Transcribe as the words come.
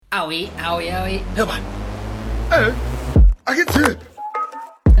Owie, owie, owie. Hör mal. I get to it.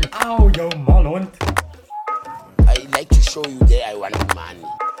 Ow, yo, Malond. I like to show you that I want money.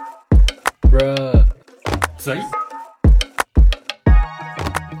 Bruh. Sorry?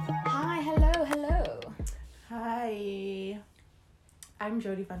 Hi, hello. Hi, I'm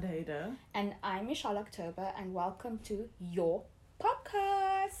Jody van der Heide. And I'm Michelle October, and welcome to your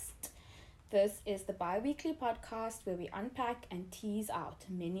podcast. This is the bi-weekly podcast where we unpack and tease out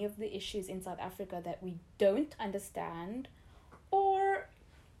many of the issues in South Africa that we don't understand or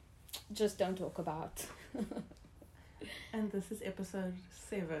just don't talk about. And this is episode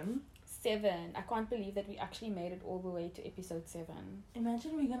 7. 7. I can't believe that we actually made it all the way to episode 7.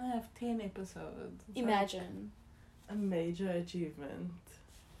 Imagine we're gonna have 10 episodes. It's Imagine. like a major achievement.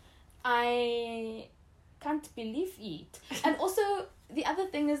 I can't believe it. And also, the other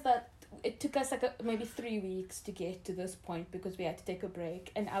thing is that it took us like maybe 3 weeks to get to this point because we had to take a break,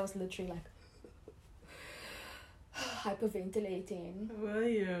 and I was literally like hyperventilating. Were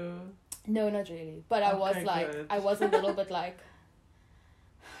you? No, not really, but I was Okay, like, good. I was a little bit like,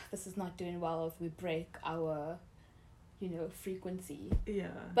 this is not doing well if we break our, frequency. Yeah.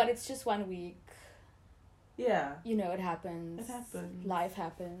 But it's just 1 week. Yeah. It happens. It happens. Life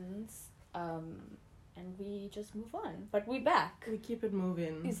happens. And we just move on. But we're back. We keep it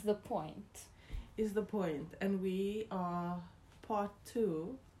moving. Is the point. And we are part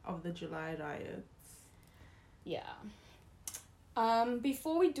 2 of the July Riots. Yeah.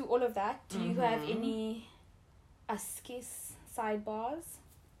 Before we do all of that, do you have any askis sidebars?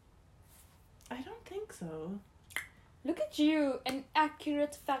 I don't think so. Look at you, an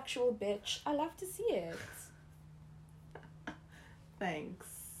accurate, factual bitch. I love to see it. Thanks.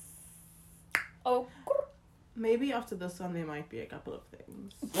 Oh, Maybe after this one there might be a couple of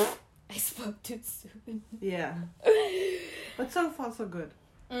things. I spoke too soon. Yeah. But so far so good.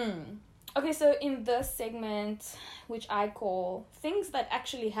 Okay, so in this segment, which I call Things That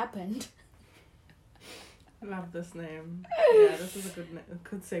Actually Happened. I love this name. Yeah, this is a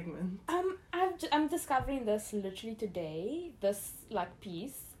good segment. I'm discovering this literally today. This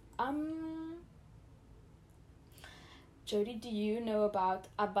piece. Jody, do you know about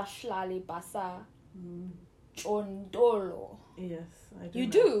Abashlali Basa Chondolo? Yes, I do. You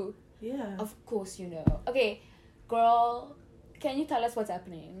know. do? Yeah. Of course you know. Okay, girl, can you tell us what's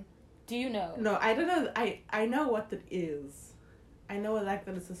happening? Do you know? No, I don't know. I know what it is. I know that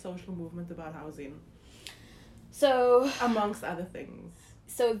it's a social movement about housing, So amongst other things.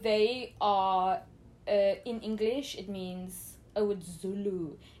 So they are, in English, it means, it's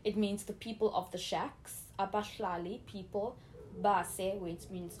Zulu. It means the people of the shacks. Abashlali, people. Base, which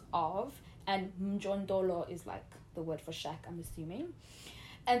means of. And Mjondolo is like the word for shack, I'm assuming.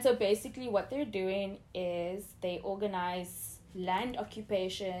 And so basically what they're doing is they organize land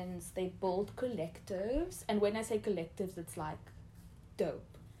occupations, they build collectives. And when I say collectives, it's like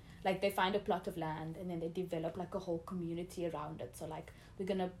dope. Like they find a plot of land and then they develop like a whole community around it. So like we're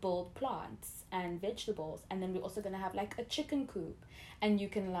gonna build plants and vegetables, and then we're also gonna have like a chicken coop, and you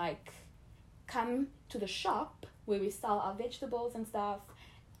can like come to the shop where we sell our vegetables and stuff,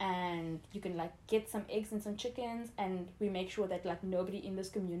 and you can like get some eggs and some chickens, and we make sure that like nobody in this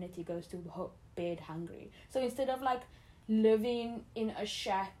community goes to bed hungry. So instead of like living in a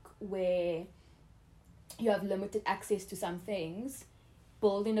shack where you have limited access to some things,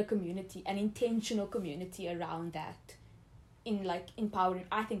 building a community, an intentional community around that, in like empowering.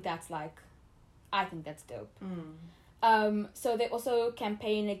 I think that's dope. So they also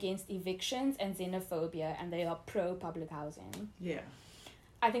campaign against evictions and xenophobia, and they are pro public housing. Yeah.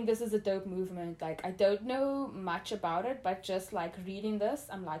 I think this is a dope movement. Like, I don't know much about it, but just like reading this,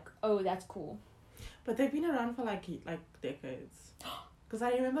 I'm like, oh, that's cool. But they've been around for like decades. Because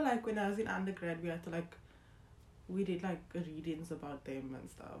I remember like when I was in undergrad, we had to we did like readings about them and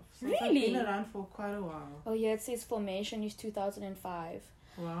stuff. So Really? It's like been around for quite a while. Oh yeah, it says formation is 2005.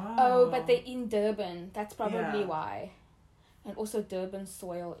 Wow. Oh, but they're in Durban. That's probably Yeah. why. And also Durban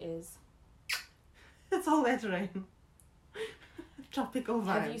soil is... It's all that rain. Tropical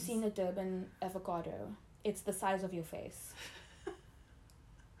vibes. Have you seen a Durban avocado? It's the size of your face.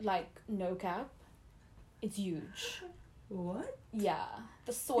 Like, no cap. It's huge. What? Yeah.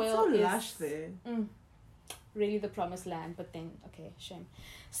 The soil It's so is... lush there. Really the promised land, but then... Okay, shame.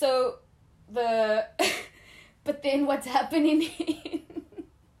 So, the... But then what's happening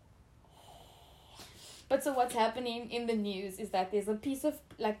But so what's happening in the news is that there's a piece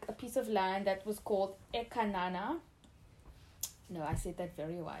of land that was called Ekanana. No, I said that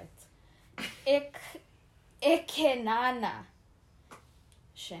very white. Ekenana.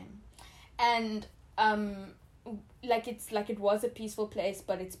 Shame. And like it was a peaceful place,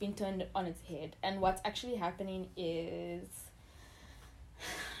 but it's been turned on its head. And what's actually happening is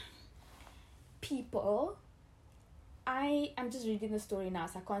people. I am just reading the story now,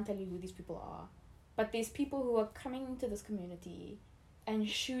 so I can't tell you who these people are. But there's people who are coming into this community and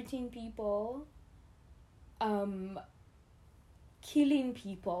shooting people, killing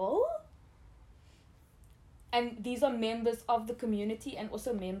people. And these are members of the community and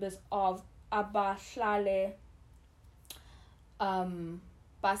also members of Abahlale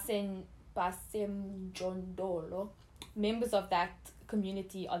Basemjondolo. Members of that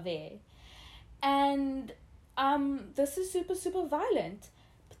community are there. And this is super, super violent.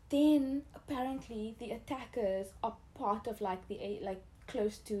 But then apparently the attackers are part of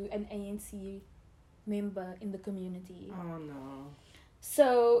close to an ANC member in the community. Oh no.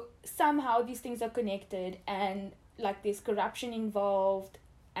 So somehow these things are connected, and like there's corruption involved,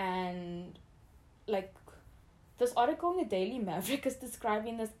 and like this article in the Daily Maverick is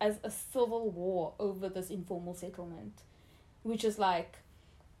describing this as a civil war over this informal settlement, which is like,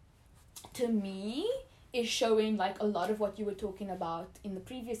 to me, is showing like a lot of what you were talking about in the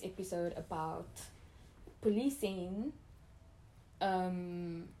previous episode about policing.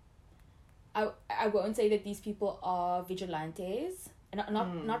 I won't say that these people are vigilantes.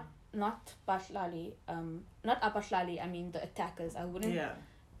 Not Bashlali, not Abashlali, I mean the attackers. I wouldn't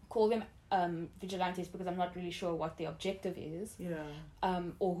call them vigilantes because I'm not really sure what their objective is.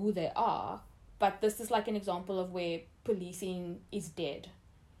 Or who they are. But this is like an example of where policing is dead.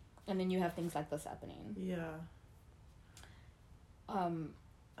 And then you have things like this happening.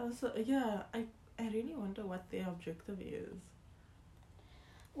 Also, I really wonder what their objective is.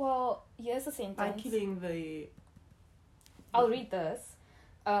 Well, here's a sentence. By killing the... I'll read this.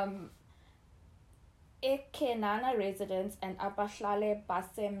 Ekenana residents and Abahlale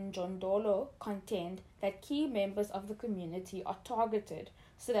Basemjondolo contend that key members of the community are targeted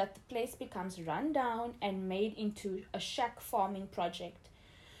so that the place becomes run down and made into a shack farming project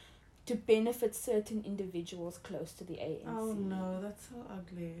to benefit certain individuals close to the ANC. Oh no, that's so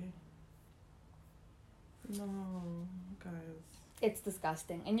ugly. No, guys. It's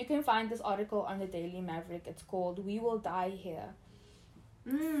disgusting. And you can find this article on the Daily Maverick. It's called "We Will Die Here."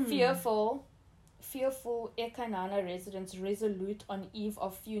 Fearful Ekanana residents resolute on eve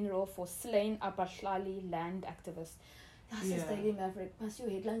of funeral for slain Abashlali land activists. That's just Daily Maverick. Must your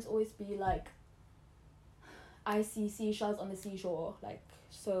headlines always be like, I see seashells on the seashore, like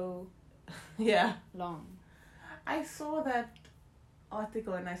so long. I saw that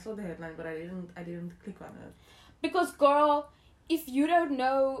article and I saw the headline, but I didn't click on it. Because girl, if you don't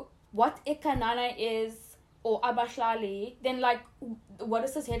know what Ekanana is or Abashlali, then like, what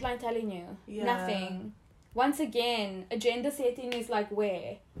is this headline telling you? Nothing. Once again, agenda setting is like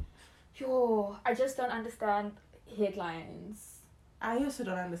where? I just don't understand headlines. I also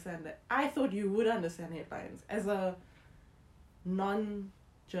don't understand that. I thought you would understand headlines as a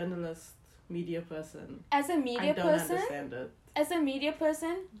non-journalist media person. As a media person, I don't understand it. As a media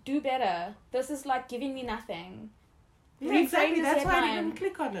person, do better. This is like giving me nothing. Yeah, exactly. That's why I didn't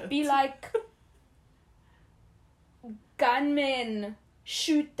click on it. Be like, gunmen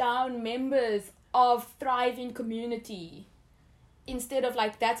shoot down members of thriving community. Instead of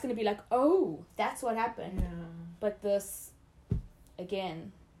like, that's going to be like, oh, that's what happened. Yeah. But this,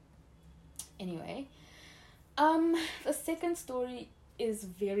 again. Anyway. The second story is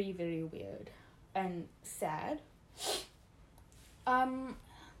very, very weird and sad.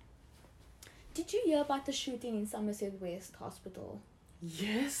 Did you hear about the shooting in Somerset West Hospital?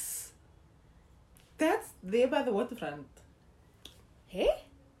 Yes. That's there by the waterfront. Hey?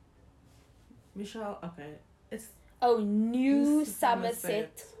 Michelle, okay. It's New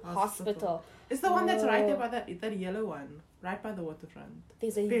Somerset Hospital. It's the one that's right there by that yellow one. Right by the waterfront.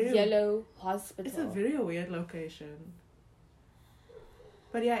 There's a yellow hospital. It's a very weird location.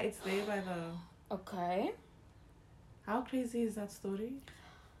 But yeah, it's there by the... Okay. How crazy is that story?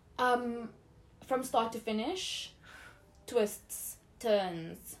 From start to finish, twists,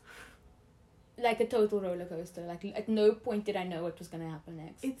 turns, like a total roller coaster. Like at no point did I know what was gonna happen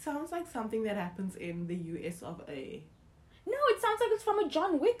next. It sounds like something that happens in the US of A. No, it sounds like it's from a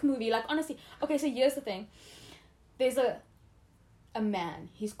John Wick movie. Like honestly, okay. So here's the thing. There's a man.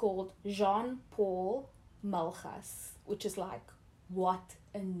 He's called Jean-Paul Malchus, which is like, what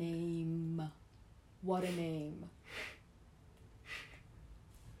a name. What a name.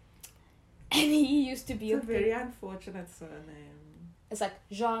 And he used to be a very unfortunate surname. It's like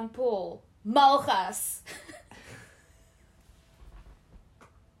Jean-Paul Malchus.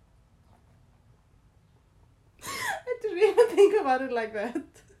 I didn't even think about it like that.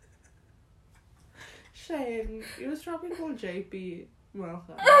 Shane. He was probably called JP. Well,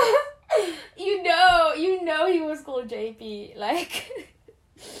 You know he was called JP. Like,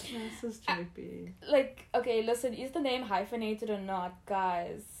 this is JP. like, okay, listen, is the name hyphenated or not,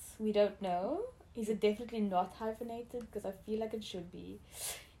 guys? We don't know. Is it definitely not hyphenated? Because I feel like it should be.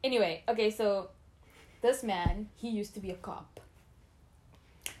 Anyway, okay, so this man, he used to be a cop.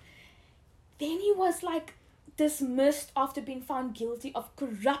 Then he was like dismissed after being found guilty of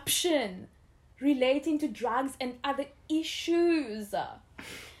corruption relating to drugs and other issues.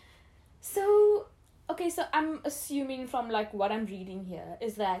 So, okay, so I'm assuming from like what I'm reading here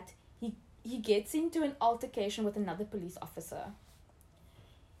is that he gets into an altercation with another police officer.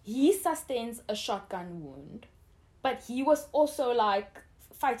 He sustains a shotgun wound, but he was also like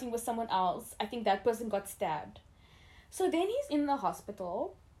fighting with someone else. I think that person got stabbed. So then he's in the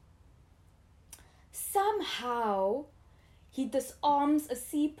hospital. Somehow, he disarms a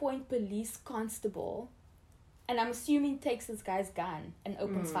Sea-Point police constable, and I'm assuming takes this guy's gun and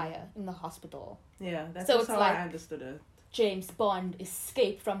opens fire in the hospital. Yeah, that's So also it's how like- I understood it. James Bond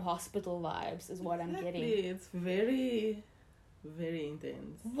escape from hospital vibes is what I'm getting. It's very, very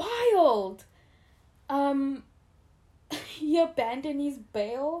intense. Wild! He abandoned his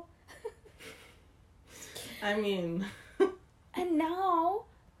bail, I mean, and now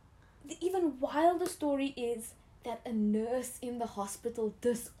the even wilder story is that a nurse in the hospital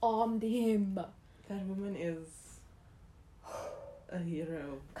disarmed him. that woman is a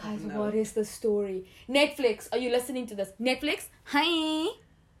hero. Guys, No. what is the story? Netflix, are you listening to this? Netflix, hi!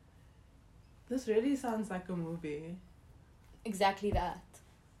 This really sounds like a movie. Exactly that.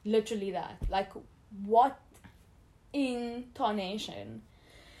 Literally that. Like, what intonation?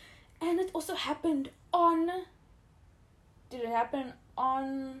 And it also happened on... Did it happen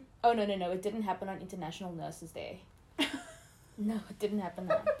on... Oh, no, it didn't happen on International Nurses Day. No, it didn't happen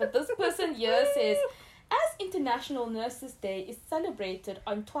then. But this person here says, as International Nurses Day is celebrated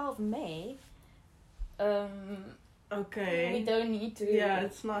on 12 May, Okay. we don't need to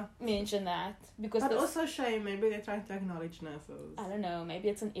it's not. mention that. Because But this, also, Shay, maybe they're trying to acknowledge nurses. I don't know, maybe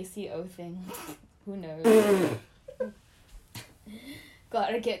it's an SEO thing. Who knows?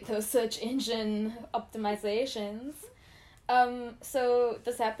 Gotta get those search engine optimizations. So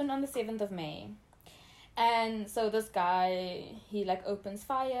this happened on the 7th of May. And so this guy, he like opens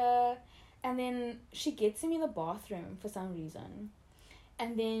fire, and then she gets him in the bathroom for some reason.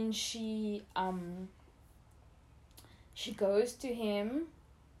 And then she goes to him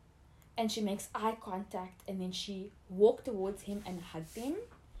and she makes eye contact, and then she walked towards him and hugged him.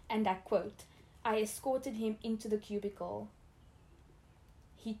 And I quote, "I escorted him into the cubicle.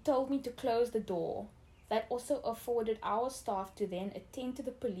 He told me to close the door. That also afforded our staff to then attend to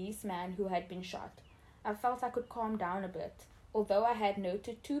the policeman who had been shot. I felt I could calm down a bit. Although I had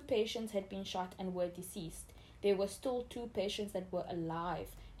noted 2 patients had been shot and were deceased, there were still 2 patients that were alive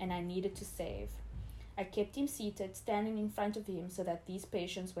and I needed to save. I kept him seated, standing in front of him so that these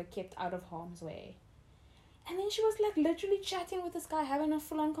patients were kept out of harm's way." And then she was like literally chatting with this guy, having a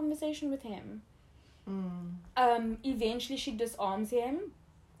full-on conversation with him. Eventually she disarms him.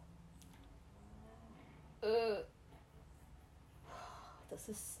 This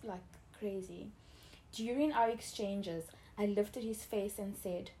is like crazy. During our exchanges, I lifted his face and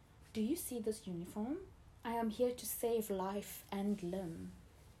said, "Do you see this uniform? I am here to save life and limb."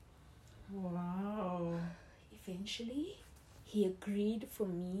 Wow. Eventually, he agreed for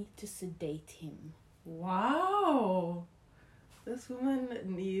me to sedate him. Wow. This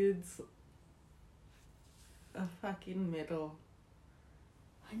woman needs a fucking medal.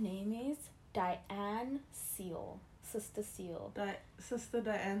 Her name is Diane Seal. Sister Seal. Sister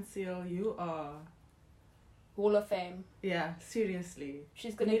Diane Seal, you are... Hall of Fame. Yeah, seriously.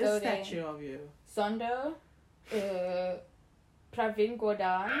 She's We gonna need go a statue there. of you. Zondo, Pravin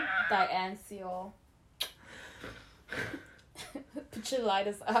Gordhan, Diane Seal. Put your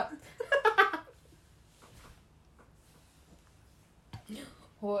lighters up.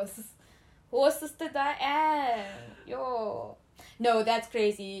 Horse Sister Diane. Yo. No, that's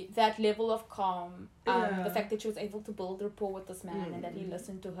crazy. That level of calm. Yeah. The fact that she was able to build rapport with this man and that he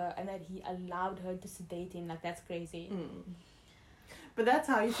listened to her and that he allowed her to sedate him. Like, that's crazy. But that's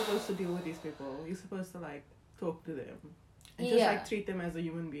how you're supposed to deal with these people. You're supposed to, like, talk to them. And just, Yeah. like, treat them as a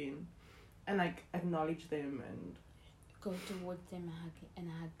human being. And, like, acknowledge them and... Go towards them and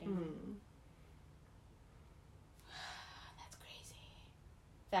hug them. That's crazy.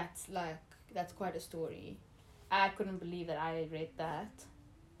 That's quite a story. I couldn't believe that I read that.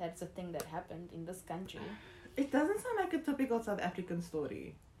 That's a thing that happened in this country. It doesn't sound like a typical South African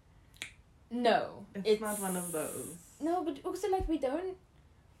story. No. It's not one of those. No, but also, like, we don't...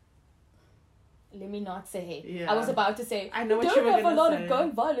 let me not say. Yeah. I was about to say, I know we what you don't were have a gonna lot say. of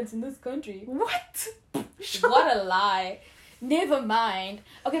gun violence in this country. What? What a lie. Never mind.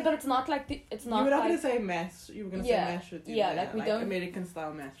 Okay, but it's not like it's not You were not like gonna say mass. You were gonna Yeah. say mass shooting. Yeah, like we don't- American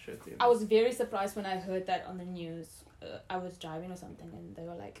style mass shooting. I was very surprised when I heard that on the news. I was driving or something, and they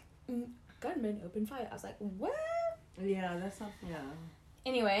were like, gunmen open fire. I was like, what? Yeah, that's not. Yeah.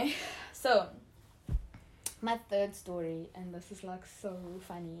 Anyway, so my third story, and this is like so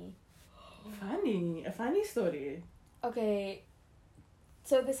funny. Funny, a funny story. Okay,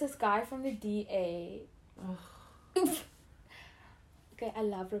 so this is guy from the DA. Okay, I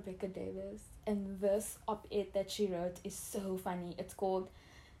love Rebecca Davis, and this op-ed that she wrote is so funny. It's called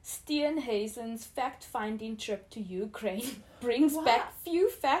Steenhuisen's fact-finding trip to Ukraine brings What? back few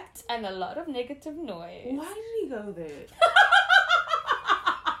facts and a lot of negative noise. Why did he go there?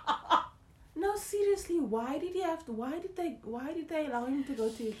 No, seriously, why did he have to? Why did they allow him to go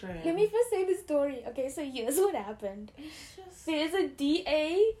to Ukraine? Let me first say the story. Okay, so here's what happened. It's just. There's a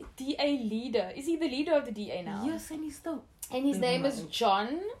DA leader. Is he the leader of the DA now? Yes, and he's still. And his Never name is mind.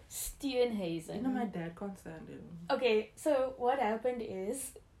 John Steenhuisen. You know, my dad can't stand him. Okay, so what happened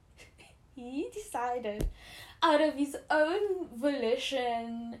is he decided out of his own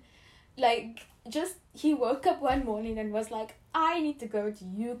volition, like, just he woke up one morning and was like, I need to go to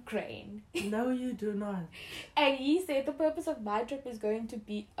Ukraine. No, you do not. And he said the purpose of my trip is going to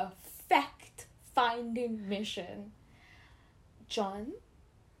be a fact-finding mission. John?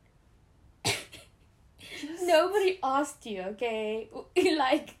 Nobody asked you, okay?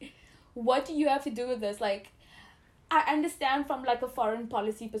 Like, what do you have to do with this? Like, I understand from, like, a foreign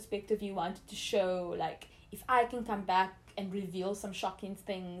policy perspective, you wanted to show, like, if I can come back and reveal some shocking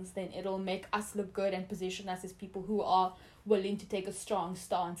things, then it'll make us look good and position us as people who are willing to take a strong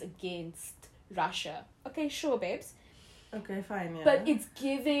stance against Russia. Okay, sure, babes. Okay, fine, yeah. But it's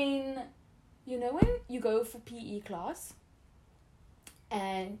giving, you know, when you go for PE class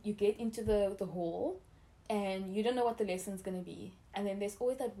and you get into the hall and you don't know what the lesson's going to be. And then there's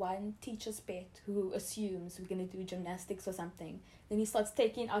always that one teacher's pet who assumes we're going to do gymnastics or something. Then he starts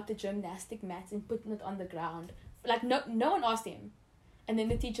taking out the gymnastic mats and putting it on the ground. Like, no one asked him. And then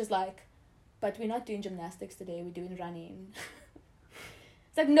the teacher's like, but we're not doing gymnastics today, we're doing running.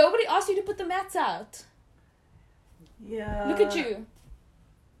 It's like, nobody asked you to put the mats out. Yeah. Look at you.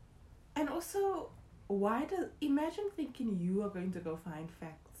 And also, imagine thinking you are going to go find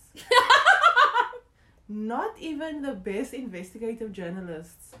facts. Not even the best investigative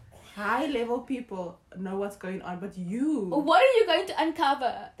journalists, high level people know what's going on, but you. What are you going to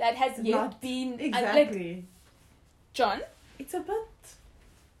uncover that has yet Not been... Exactly. like, John? It's a bit.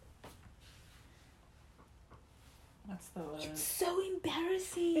 What's the word? It's so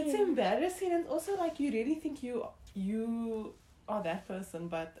embarrassing. It's embarrassing, and also like you really think you are that person,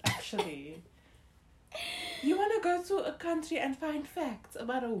 but actually you want to go to a country and find facts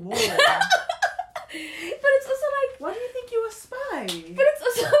about a war. But it's also like... Why do you think you a spy? But it's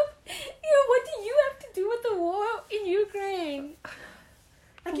also... what do you have to do with the war in Ukraine?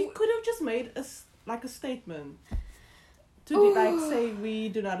 Like you could have just made a statement to like say we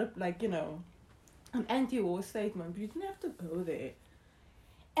do not an anti-war statement, but you didn't have to go there.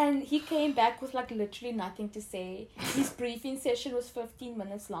 And he came back with like literally nothing to say. His briefing session was 15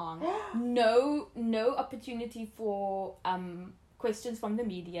 minutes long. No opportunity for questions from the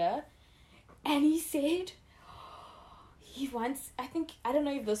media. And he said he wants, I don't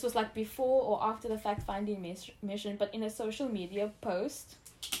know if this was like before or after the fact-finding mission, but in a social media post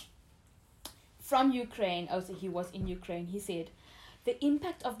from Ukraine, so he was in Ukraine, he said, the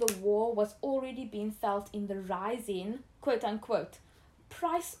impact of the war was already being felt in the rising, quote-unquote,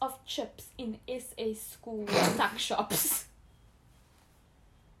 price of chips in SA school tuck shops.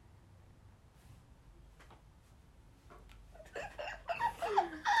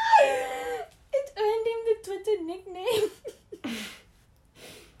 It earned him the Twitter nickname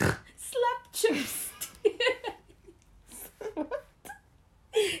Slap Chips.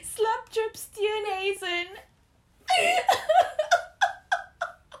 Slap Chips Steenhuisen.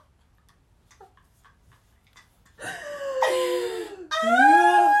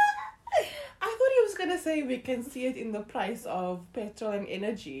 I thought he was gonna say we can see it in the price of petrol and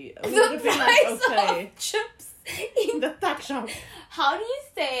energy. It The would have been price like, okay, of chips. in the tuck shop. How do you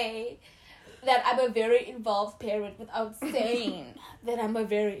say that I'm a very involved parent without saying that I'm a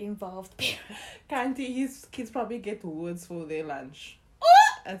very involved parent? Can't he? His kids probably get words for their lunch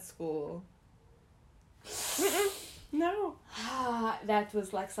at school. No. That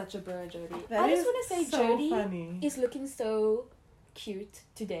was like such a burr, Jody. That I just is want to say so Jody funny. is looking so cute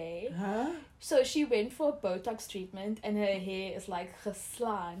today. Huh? So she went for a Botox treatment and her hair is like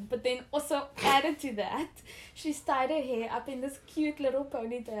geslaan. But then also added to that, she's tied her hair up in this cute little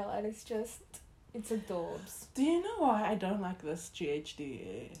ponytail and it's adorbs. Do you know why I don't like this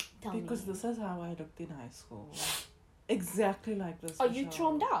GHD? Tell Because me. this is how I looked in high school. Exactly like this. Are you Michelle.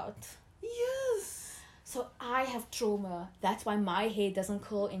 traumed out? Yes. So I have trauma. That's why my hair doesn't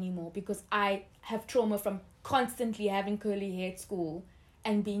curl anymore, because I have trauma from constantly having curly hair at school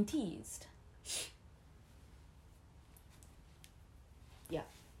and being teased. Yeah.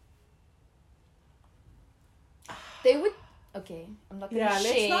 They would... Okay, I'm not going to share...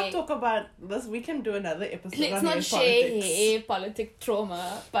 let's not talk about this. We can do another episode Let's on not hair share politics. hair politic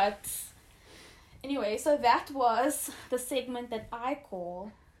trauma, but... Anyway, so that was the segment that I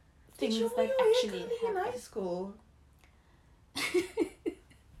call things Did you that wear your actually hair curly in happen. high school?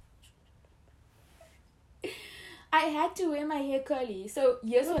 I had to wear my hair curly. So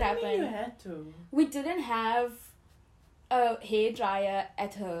here's what do you happened. mean you had to? We didn't have a hair dryer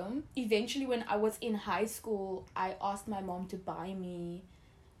at home. Eventually, when I was in high school, I asked my mom to buy me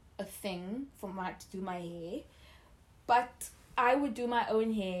a thing to do my hair. But I would do my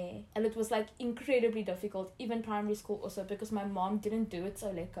own hair, and it was like incredibly difficult, even primary school also, because my mom didn't do it so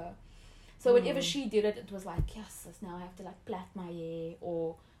lekker. So whenever she did it, it was like, yes, now I have to like plait my hair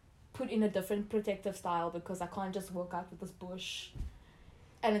or put in a different protective style because I can't just walk out with this bush.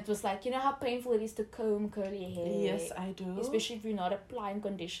 And it was like, you know how painful it is to comb curly hair? Yes, I do. Especially if you're not applying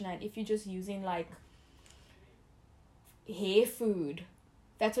conditioner and if you're just using like hair food.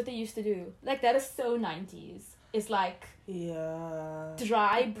 That's what they used to do. Like, that is so 90s. It's like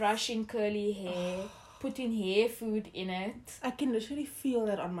dry brushing curly hair, putting hair food in it. I can literally feel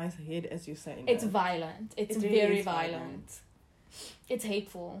that on my head as you're saying It's that. violent. It's It really very is violent. It's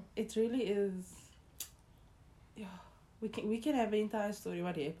hateful. It really is. Yeah, we can have an entire story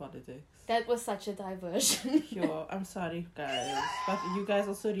about hair politics. That was such a diversion. Yo, I'm sorry, guys, but you guys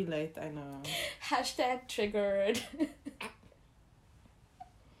also relate. I know. Hashtag triggered.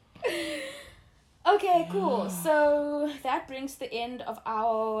 Okay, cool. So that brings the end of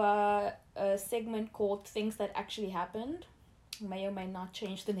our segment called Things That Actually Happened. May or may not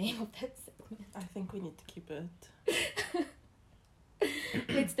change the name of that segment. I think we need to keep it.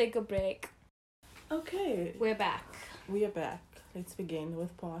 Let's take a break. Okay, We're back. we are back. Let's begin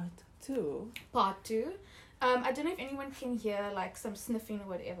with part 2. Part 2. I don't know if anyone can hear like some sniffing or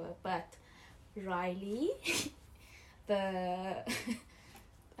whatever, but Riley, I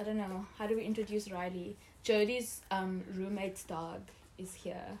don't know, how do we introduce Riley? Jody's roommate's dog is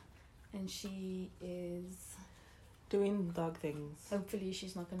here, and she is... Doing dog things. Hopefully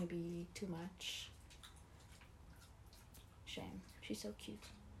she's not going to be too much. Shame. She's so cute.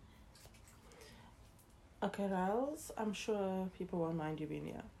 Okay, Riles, I'm sure people won't mind you being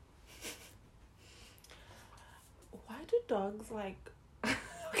here. Why do dogs like...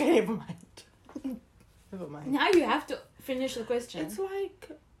 Okay, never mind. Never mind. Now you have to finish the question. It's like...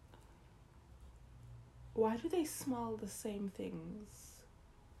 Why do they smell the same things?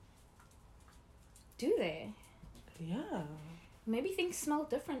 Do they? Yeah. Maybe things smell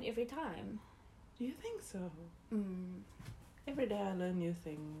different every time. Do you think so? Mm. Every day I learn new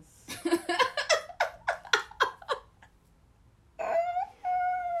things.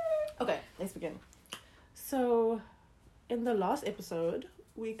 Okay, let's begin. So, in the last episode,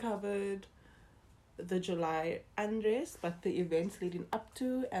 we covered the July unrest, but the events leading up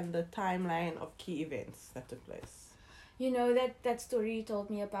to and the timeline of key events that took place. You know that story you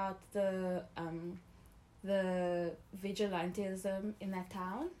told me about the vigilantism in that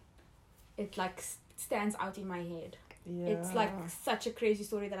town? It like stands out in my head. Yeah. It's like such a crazy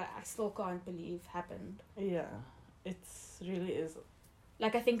story that I still can't believe happened. Yeah, it's really is.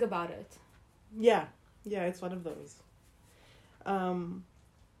 Like, I think about it. Yeah, it's one of those.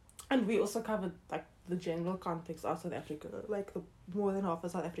 And we also covered like the general context of South Africa, like the more than half of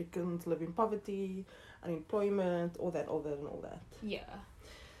South Africans live in poverty, unemployment, all that. Yeah.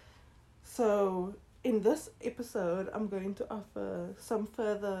 So in this episode, I'm going to offer some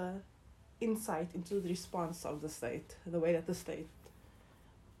further insight into the response of the state, the way that the state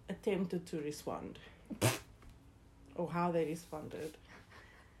attempted to respond, or how they responded.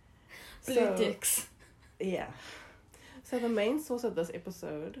 Politics. Yeah. So the main source of this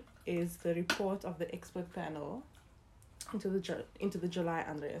episode is the report of the expert panel into the July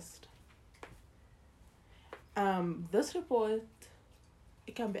unrest. This report,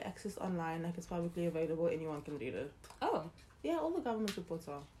 it can be accessed online, like it's publicly available, anyone can read it. Oh. Yeah, all the government reports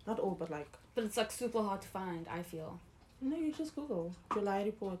are. Not all, but like... But it's like super hard to find, I feel. No, you just Google July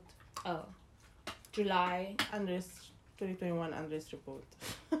report. Oh. July Unrest 2021 unrest report.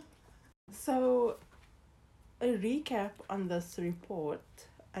 So, a recap on this report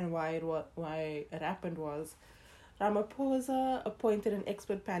and why it happened was Ramaphosa appointed an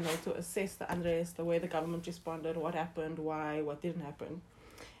expert panel to assess the unrest, the way the government responded, what happened, why, what didn't happen.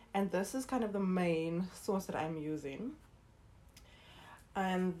 And this is kind of the main source that I'm using.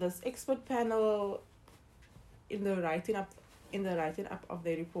 And this expert panel, in the writing up of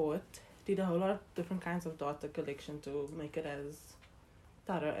the report, did a whole lot of different kinds of data collection to make it as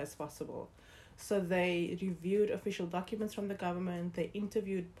thorough as possible. So they reviewed official documents from the government, they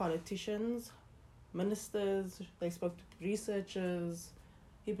interviewed politicians, ministers, they spoke to researchers,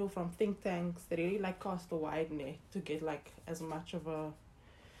 people from think tanks. They really cast a wide net to get as much of a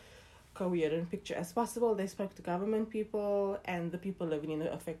coherent picture as possible. They spoke to government people and the people living in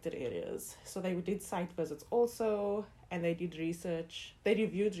the affected areas. So they did site visits also, and they did research. They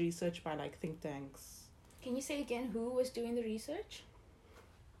reviewed research by think tanks. Can you say again who was doing the research?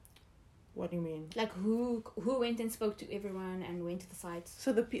 What do you mean? Who went and spoke to everyone and went to the sites?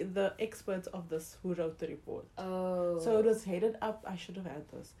 So the experts of this who wrote the report. Oh. So it was headed up. I should have had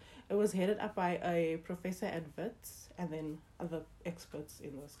this. It was headed up by a professor at WITS and then other experts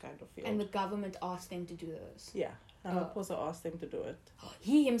in this kind of field. And the government asked them to do this. Yeah, Ramaphosa asked them to do it.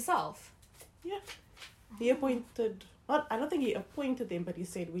 He himself. Yeah, he appointed. Not, I don't think he appointed them, but he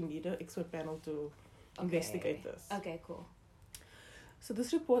said we need an expert panel to investigate this. Okay, cool. So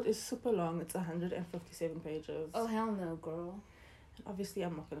this report is super long. It's 157 pages. Oh, hell no, girl. And obviously,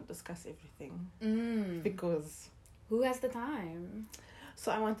 I'm not going to discuss everything. Because... Who has the time?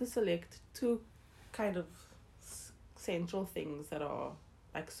 So I want to select two kind of central things that are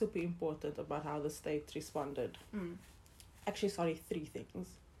super important about how the state responded. Actually, sorry, three things.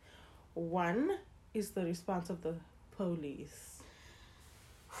 One is the response of the police.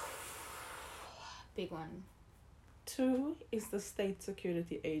 Big one. Two is the State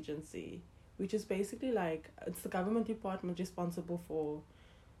Security Agency, which is basically it's the government department responsible for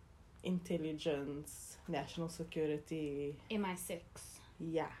intelligence, national security. MI6.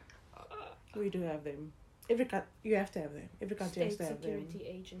 Yeah. We do have them. You have to have them. Every country has to have them. State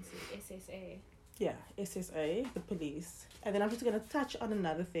Security Agency, SSA. Yeah, SSA, the police. And then I'm just going to touch on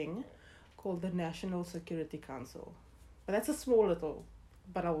another thing called the National Security Council. But that's a small little,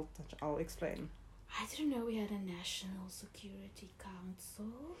 but I'll explain. I didn't know we had a National Security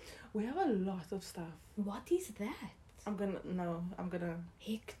Council. We have a lot of stuff. What is that? I'm gonna...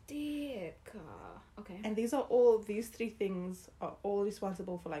 Hectic. Okay. And these three things are all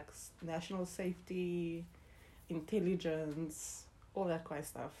responsible for national safety, intelligence, all that kind of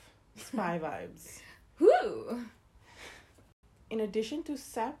stuff. Spy vibes. Who? In addition to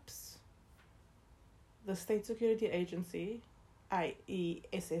SAPS, the State Security Agency, i.e.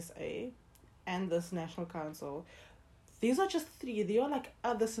 SSA, and this National Council, these are just three. There are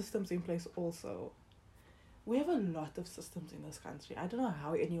other systems in place also. We have a lot of systems in this country. I don't know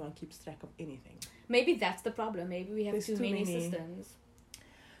how anyone keeps track of anything. Maybe that's the problem. Maybe we have There's too many systems.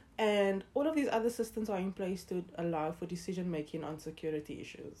 And all of these other systems are in place to allow for decision making on security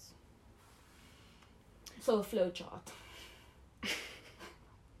issues. So a flowchart.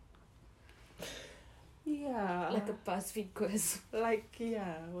 Yeah. Like a BuzzFeed quiz.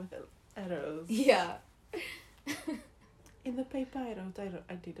 With arrows. Yeah. In the paper I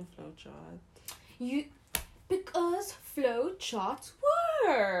did a flowchart. Because flowcharts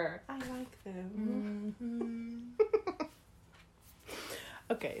were. I like them.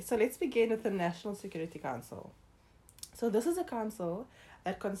 Okay, so let's begin with the National Security Council. So this is a council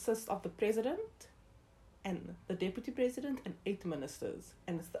that consists of the president and the deputy president and 8 ministers.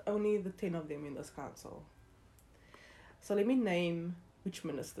 And it's only the 10 of them in this council. So let me name which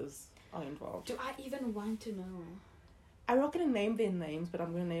ministers are involved. Do I even want to know? I'm not going to name their names, but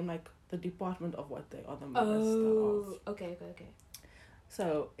I'm going to name the department of what they are the minister of. Okay.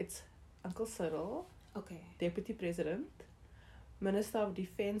 So it's Uncle Cyril, Okay. Deputy President, Minister of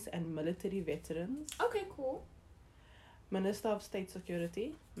Defense and Military Veterans, Okay, cool. Minister of State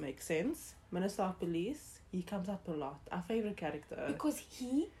Security, makes sense. Minister of Police, he comes up a lot. Our favorite character. Because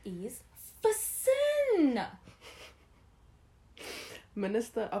he is Fasin.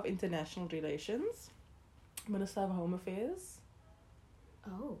 Minister of International Relations, Minister of Home Affairs,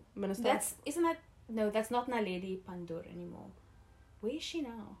 Oh. Minister No, that's not Naledi Pandur anymore. Where is she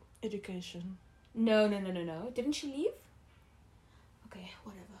now? of Education. No. Didn't she leave? Okay,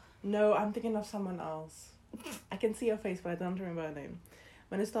 whatever. No, I'm thinking of someone else. I can see her face, but I don't remember her name.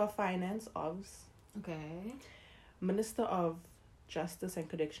 Minister of Finance, OBS. Okay. Minister of Justice and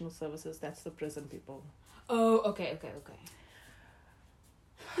Correctional Services, that's the prison people. Oh, okay.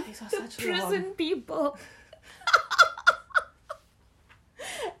 These are The such prison long. people.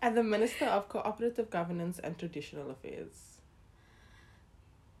 And the Minister of Cooperative Governance and Traditional Affairs.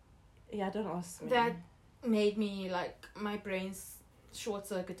 Yeah, don't ask me. That made me, like, my brain's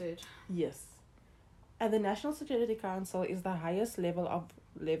short-circuited. Yes. And the National Security Council is the highest level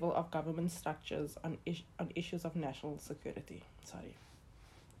of government structures on issues of national security. Sorry.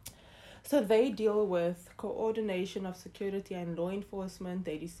 So they deal with coordination of security and law enforcement.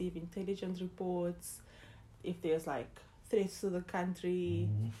 They receive intelligence reports. If there's like threats to the country,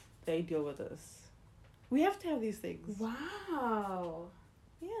 they deal with this. We have to have these things. Wow.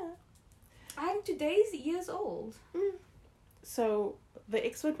 Yeah. I'm today's years old. So the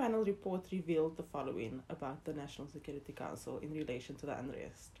expert panel report revealed the following about the National Security Council in relation to the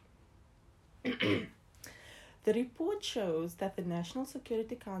unrest. The report shows that the National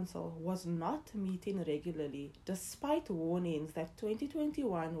Security Council was not meeting regularly despite warnings that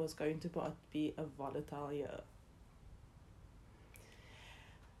 2021 was going to be a volatile year.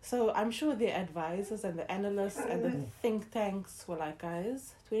 So I'm sure the advisors and the analysts and the think tanks were like,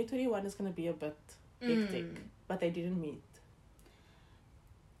 guys, 2021 is going to be a bit hectic, but they didn't meet.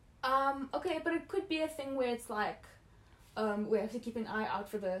 Okay, but it could be a thing where it's like, we have to keep an eye out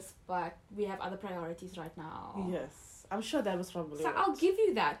for this, but we have other priorities right now. Yes, I'm sure that was probably So it. I'll give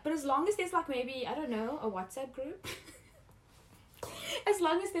you that, but as long as there's like maybe, I don't know, a WhatsApp group. As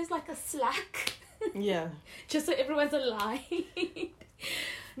long as there's like a Slack. Yeah. Just so everyone's aligned.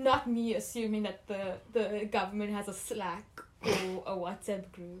 Not me assuming that the government has a Slack or a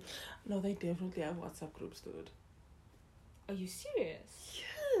WhatsApp group. No, they definitely have WhatsApp groups, dude. Are you serious?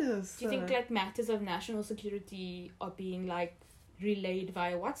 Yes. Do you think like matters of national security are being like relayed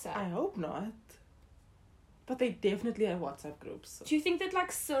via WhatsApp? I hope not. But they definitely have WhatsApp groups. Do you think that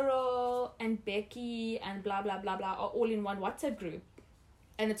like Cyril and Becky and blah blah blah blah are all in one WhatsApp group?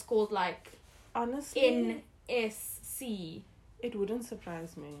 And it's called like Honestly, NSC. it wouldn't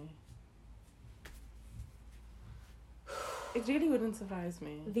surprise me. It really wouldn't surprise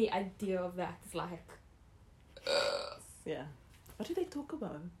me. The idea of that is like... Yeah. What did they talk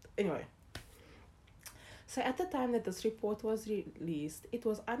about? Anyway. So at the time that this report was released, it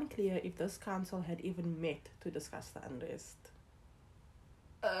was unclear if this council had even met to discuss the unrest.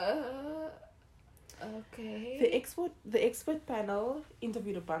 Okay. The expert panel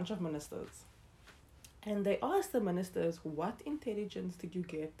interviewed a bunch of ministers. And they asked the ministers, what intelligence did you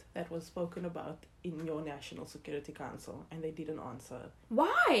get that was spoken about in your National Security Council? And they didn't answer.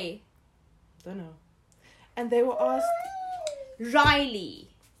 Why? Don't know. And they were asked... Riley.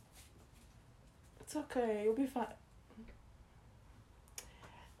 It's okay, you'll be fine.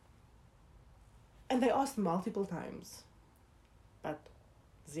 And they asked multiple times. But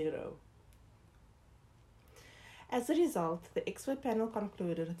zero. As a result, the expert panel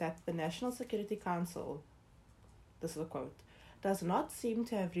concluded that the National Security Council, this is a quote, does not seem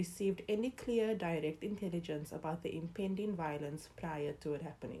to have received any clear direct intelligence about the impending violence prior to it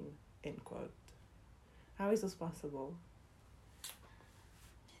happening, end quote. How is this possible?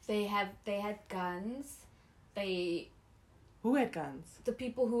 They had guns. Who had guns? The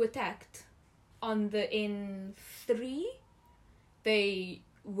people who attacked on the N3, they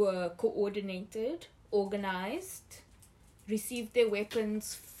were coordinated, organized, received their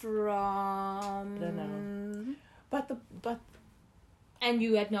weapons from... I don't know. But and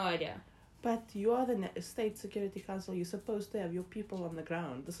you had no idea. But you are the State Security Council. You're supposed to have your people on the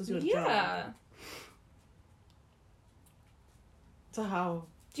ground. This is your job. Yeah. So how?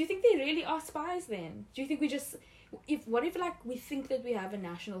 Do you think they really are spies then? Do you think we just... What if like we think that we have a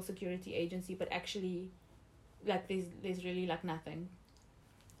national security agency, but actually like there's really like nothing?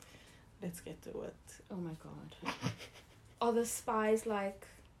 Let's get to it. Oh my god. Are the spies like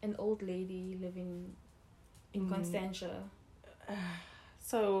an old lady living in Constantia?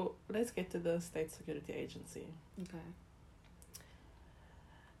 So let's get to the State Security Agency. Okay.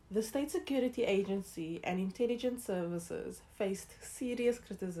 The State Security Agency and intelligence services faced serious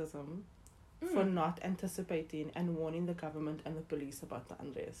criticism for not anticipating and warning the government and the police about the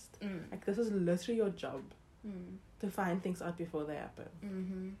unrest. Like, this is literally your job, to find things out before they happen.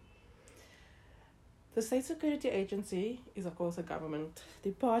 Mm-hmm. The State Security Agency is, of course, a government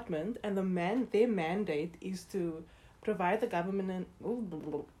department, and their mandate is to provide the government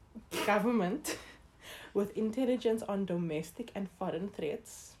with intelligence on domestic and foreign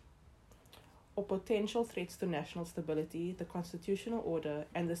threats or potential threats to national stability, the constitutional order,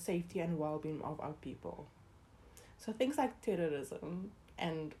 and the safety and well-being of our people. So things like terrorism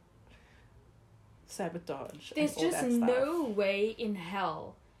and sabotage. There's and all just that stuff. no way in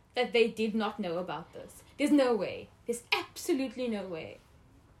hell that they did not know about this. There's no way. There's absolutely no way.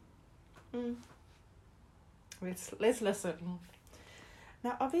 Let's listen.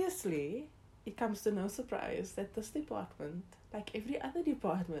 Now, obviously, it comes to no surprise that this department, like every other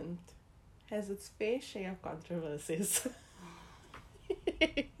department, has its fair share of controversies.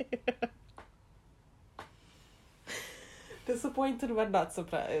 Disappointed but not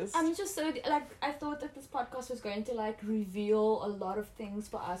surprised. I'm just so like I thought that this podcast was going to like reveal a lot of things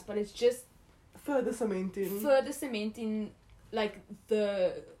for us, but it's just Further cementing. like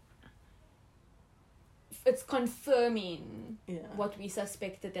it's confirming what we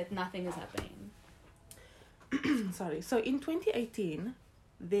suspected, that nothing is happening. Sorry. So in 2018,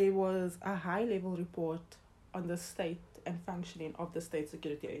 there was a high-level report on the state and functioning of the State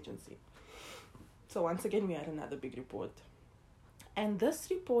Security Agency. So once again, we had another big report. And this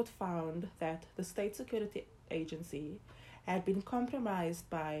report found that the State Security Agency had been compromised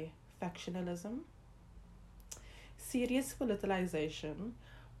by factionalism, serious politicization,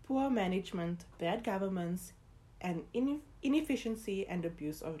 poor management, bad governance, and inefficiency and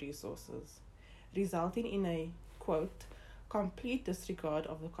abuse of resources, resulting in a, quote, complete disregard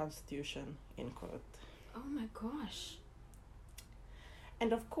of the Constitution, end quote. Oh my gosh.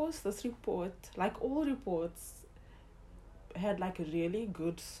 And of course, this report, like all reports, had like really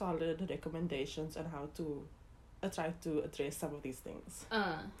good, solid recommendations on how to try to address some of these things.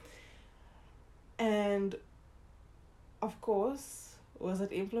 And of course, was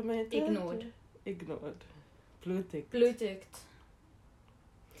it implemented? Ignored. Blue ticked.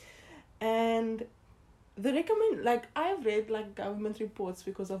 And I've read like government reports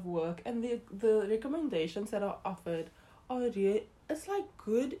because of work, and the recommendations that are offered are it's like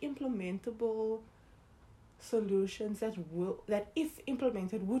good implementable solutions that if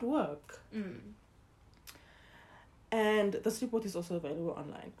implemented would work. And this report is also available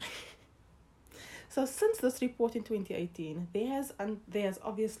online. So since this report in 2018, there has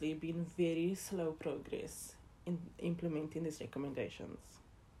obviously been very slow progress in implementing these recommendations.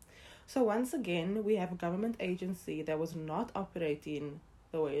 So once again, we have a government agency that was not operating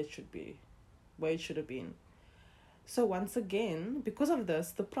the way it should have been. So once again, because of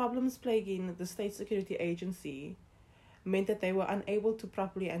this, the problems plaguing the State Security Agency meant that they were unable to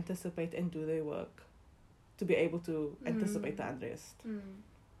properly anticipate and do their work, to be able to anticipate the unrest.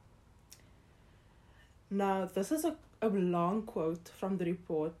 Now, this is a long quote from the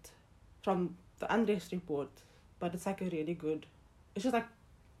report, from the unrest report, but it's like it's just like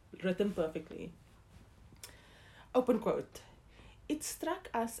written perfectly. Open quote. It struck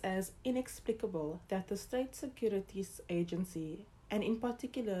us as inexplicable that the State Security Agency, and in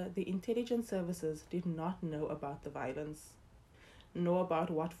particular the intelligence services, did not know about the violence, nor about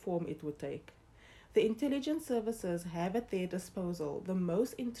what form it would take. The intelligence services have at their disposal the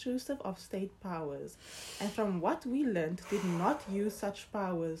most intrusive of state powers, and from what we learned, did not use such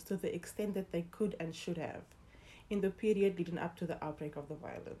powers to the extent that they could and should have in the period leading up to the outbreak of the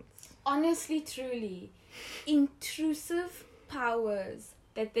violence. Honestly, truly, intrusive powers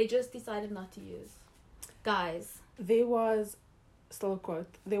that they just decided not to use. Guys. There was, still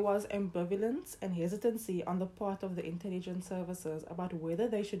quote, there was ambivalence and hesitancy on the part of the intelligence services about whether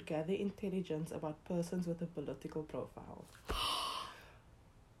they should gather intelligence about persons with a political profile.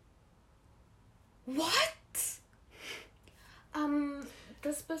 What?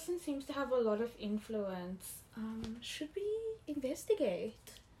 This person seems to have a lot of influence. Should we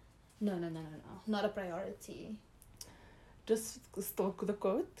investigate? No. Not a priority. Just stalk the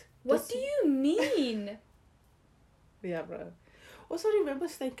quote. What do you mean? Yeah, bro. Also, remember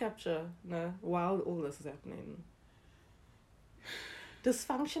state capture, no, while all this is happening.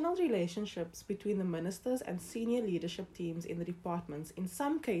 Dysfunctional relationships between the ministers and senior leadership teams in the departments, in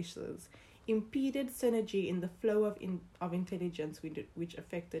some cases, impeded synergy in the flow of intelligence which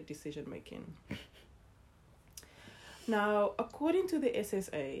affected decision making. Now, according to the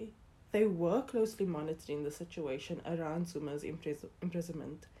SSA, they were closely monitoring the situation around Zuma's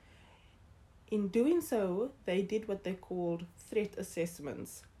imprisonment. In doing so, they did what they called threat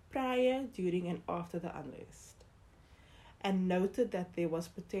assessments prior, during, and after the unrest, and noted that there was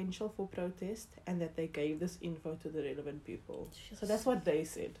potential for protest and that they gave this info to the relevant people. So that's what they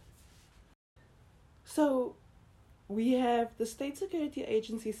said. So we have the State Security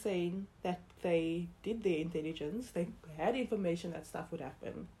Agency saying that they did their intelligence, they had information that stuff would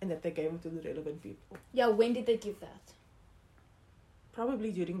happen, and that they gave it to the relevant people. Yeah, when did they give that?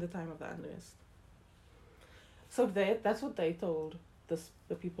 Probably during the time of the unrest. So that's what they told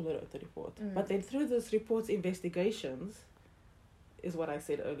the people who wrote the report. But then through this report's investigations, is what I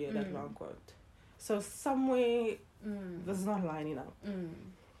said earlier, that long quote. So somewhere, this is not lining up.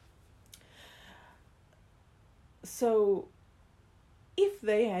 So if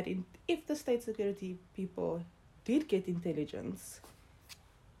the state security people did get intelligence,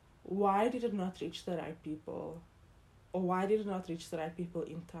 why did it not reach the right people? Or why did it not reach the right people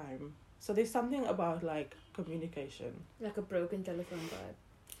in time? So there's something about like communication. Like a broken telephone vibe.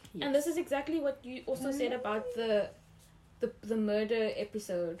 Yes. And this is exactly what you also said about the murder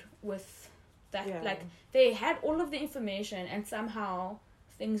episode with that. Yeah. Like, they had all of the information and somehow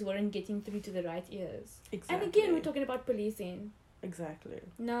things weren't getting through to the right ears. Exactly. And again, we're talking about policing. Exactly.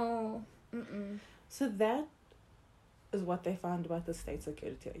 No. Mm-mm. So that is what they found about the State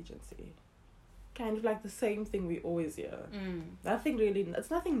Security Agency. Kind of like the same thing we always hear. Nothing really, it's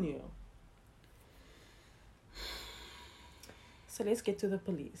nothing new. So let's get to the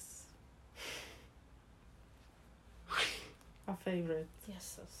police. Our favorite.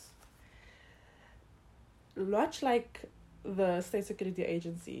 Yes, sis. Much like the State Security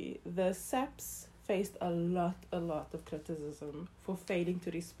Agency, the SAPs faced a lot of criticism for failing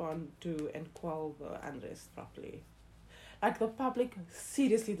to respond to and quell the unrest properly. Like, the public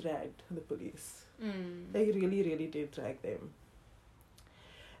seriously dragged the police. They really did drag them.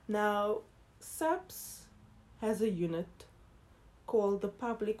 Now, SAPS has a unit called the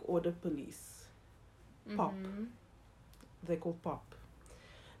Public Order Police. POP. They're called POP.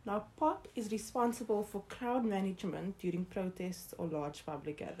 Now, POP is responsible for crowd management during protests or large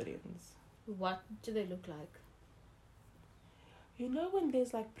public gatherings. What do they look like? You know when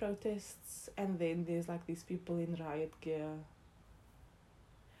there's like protests and then there's like these people in riot gear?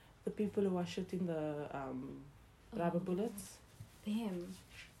 The people who are shooting the rubber bullets? Them.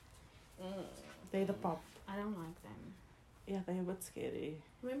 They're the POP. I don't like them. Yeah, they're a bit scary.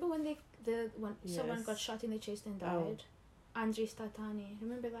 Remember when someone Yes. got shot in the chest and Oh. died? Andres Tatani.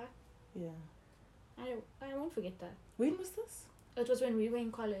 Remember that? Yeah. I won't forget that. When was this? It was when we were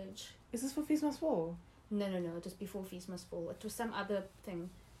in college. Is this for Feast Must Fall? No, it was before Feast Must Fall. It was some other thing.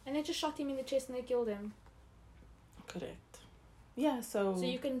 And they just shot him in the chest and they killed him. Correct. Yeah, so... So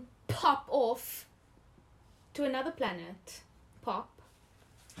you can pop off to another planet. Pop.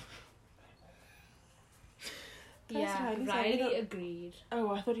 Guys, Yeah, Riley's Riley having a- agreed.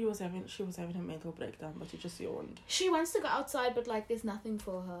 Oh, I thought she was having a mental breakdown, but you just yawned. She wants to go outside, but like there's nothing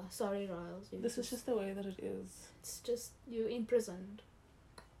for her. Sorry, Riles. This is just the way that it is. It's just you're imprisoned.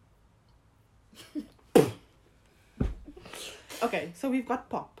 Okay, so we've got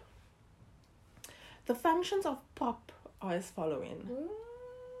POP. The functions of POP are as following.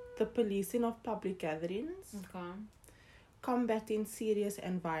 The policing of public gatherings, Okay. combating serious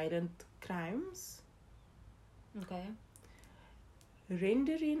and violent crimes, Okay.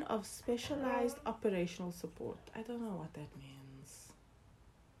 rendering of specialized operational support. I don't know what that means.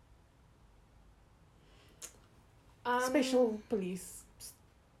 Special police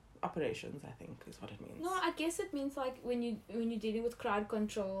operations, I think, is what it means. No, I guess it means like when you're dealing with crowd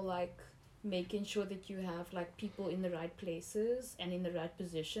control, like making sure that you have like people in the right places and in the right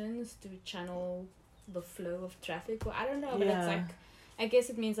positions to channel the flow of traffic. Or I don't know, but it's like I guess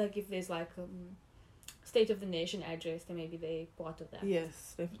it means like if there's like state of the nation address, then maybe they're part of that.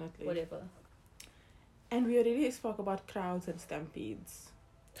 Yes, definitely. Whatever. And we already spoke about crowds and stampedes.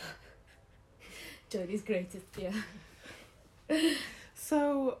 Jody's greatest fear.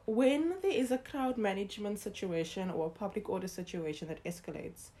 So when there is a crowd management situation or a public order situation that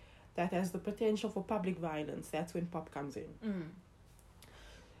escalates, that has the potential for public violence, that's when POP comes in.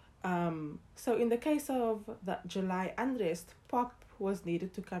 So in the case of the July unrest, POP was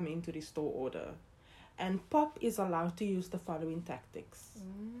needed to come in to restore order. And POP is allowed to use the following tactics.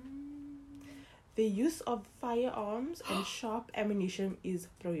 The use of firearms and sharp ammunition is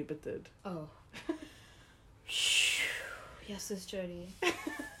prohibited. Oh. Yes, this Jody.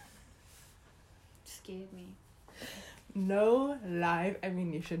 Scared me. No live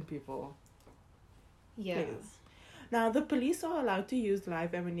ammunition, people. Yeah. Please. Now, the police are allowed to use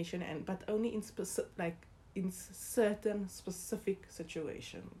live ammunition, but only in certain specific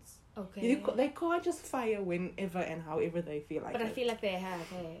situations. Okay. They can't just fire whenever and however they feel like But it. I feel like they have,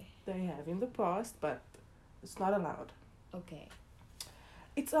 hey. They have in the past, but it's not allowed. Okay.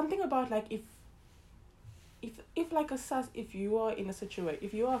 It's something about like if like if you are in a situation,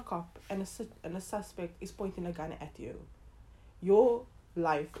 if you are a cop and a suspect is pointing a gun at you, your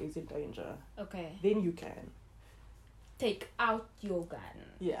life is in danger. Okay. Then you can. Take out your gun.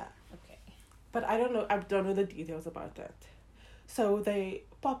 Yeah. Okay. But I don't know the details about that. So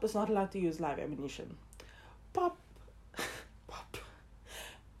POP is not allowed to use live ammunition. POP.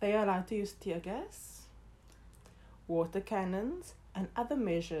 They are allowed to use tear gas, water cannons, and other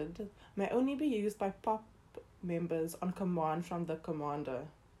measures may only be used by POP members on command from the commander.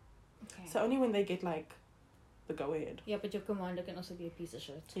 Okay. So only when they get like the go ahead. Yeah, but your commander can also be a piece of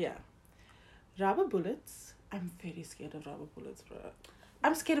shit. Yeah. Rubber bullets. I'm very scared of rubber bullets, bro.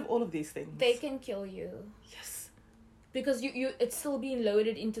 I'm scared of all of these things. They can kill you. Yes. Because it's still being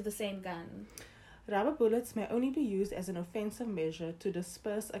loaded into the same gun. Rubber bullets may only be used as an offensive measure to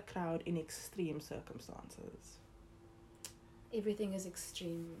disperse a crowd in extreme circumstances. Everything is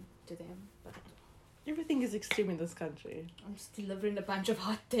extreme to them. But Everything is extreme in this country. I'm just delivering a bunch of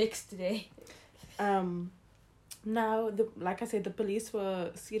hot takes today. Now, like I said, the police were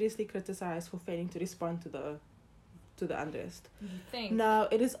seriously criticized for failing to respond to the unrest. You think? Now,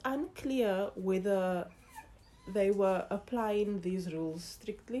 it is unclear whether they were applying these rules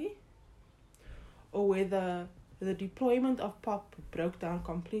strictly or whether the deployment of POP broke down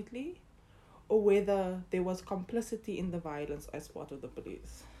completely or whether there was complicity in the violence as part of the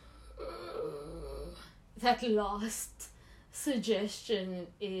police. That last suggestion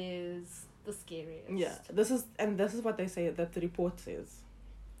is the scariest. Yeah, this is what they say that the report says.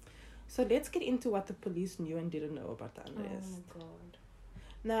 So let's get into what the police knew and didn't know about the unrest. Oh my god.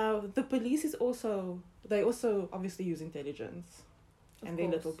 Now, the police they also obviously use intelligence and their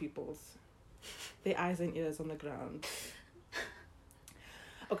little peoples. Their eyes and ears on the ground.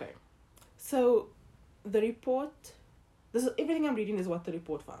 Okay. So the report, everything I'm reading is what the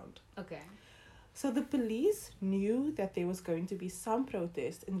report found. Okay. So the police knew that there was going to be some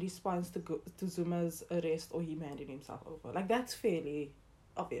protest in response to Zuma's arrest or him handing himself over. Like, that's fairly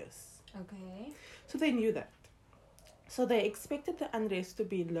obvious. Okay. So they knew that. So they expected the unrest to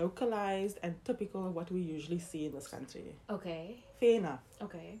be localized and typical of what we usually see in this country. Okay. Fair enough.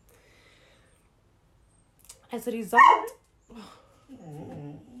 Okay. As a result,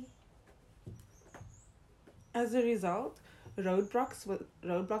 roadblocks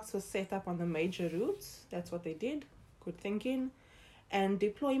were set up on the major routes. That's what they did. Good thinking. And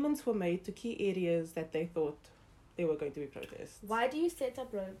deployments were made to key areas that they thought there were going to be protests. Why do you set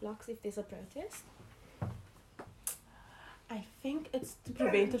up roadblocks if there's a protest? I think it's to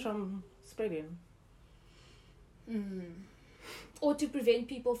prevent it from spreading. Or to prevent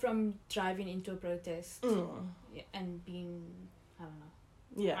people from driving into a protest and being, I don't know.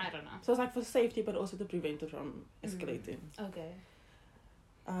 Yeah. I don't know. So it's like for safety, but also to prevent it from escalating. Okay.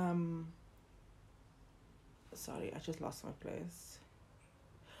 Sorry, I just lost my place.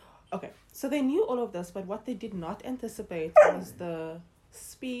 Okay, so they knew all of this, but what they did not anticipate was the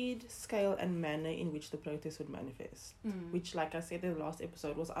speed, scale, and manner in which the protest would manifest. Which, like I said in the last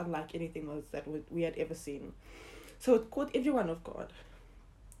episode, was unlike anything else that we had ever seen. So it caught everyone off guard.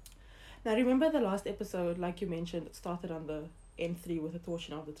 Now, remember the last episode, like you mentioned, it started on the N3 with the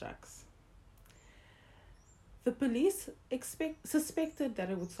torching of the trucks. The police suspected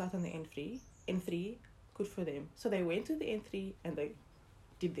that it would start on the N3, good for them. So they went to the N3 and they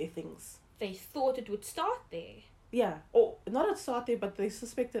did their things. They thought it would start there. Yeah, or not at start there, but they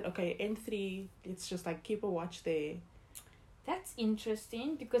suspected, okay, N3, let's just like keep a watch there. That's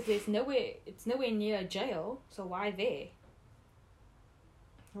interesting because it's nowhere near a jail, so why there?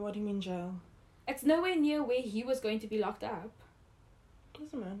 What do you mean jail? It's nowhere near where he was going to be locked up.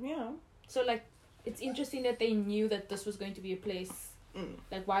 Doesn't matter, yeah. So like, it's interesting that they knew that this was going to be a place.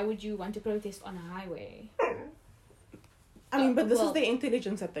 Like, why would you want to protest on a highway? I mean, but this is the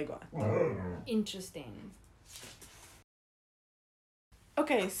intelligence that they got. Interesting.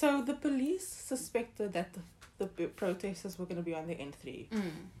 Okay, so the police suspected that the protesters were going to be on the N3.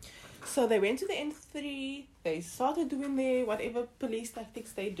 So they went to the N3, they started doing their whatever police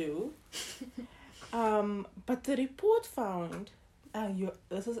tactics they do. But the report found, you're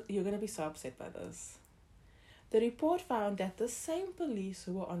going to be so upset by this. The report found that the same police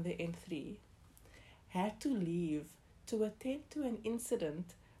who were on the N3 had to leave to attend to an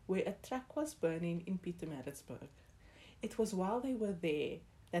incident where a truck was burning in Pietermaritzburg. It was while they were there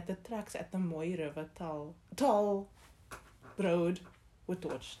that the trucks at the Mooi River Toll Road were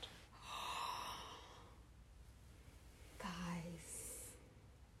torched. Guys.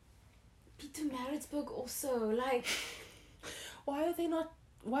 Pietermaritzburg also, like... Why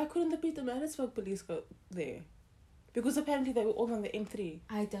couldn't the Pietermaritzburg police go there? Because apparently they were all on the N3.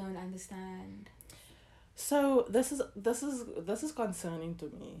 I don't understand. So this is concerning to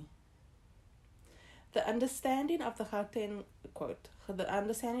me. The understanding of the Gauteng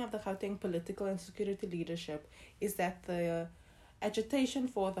political and security leadership is that the agitation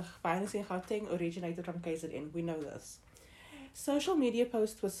for the violence in Gauteng originated from KZN. We know this. Social media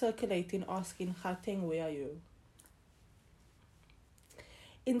posts were circulating asking, Gauteng, where are you?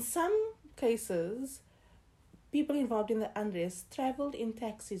 In some cases, people involved in the unrest travelled in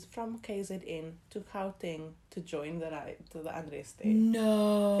taxis from KZN to Gauteng to join the unrest there.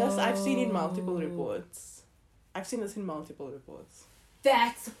 No. This I've seen in multiple reports.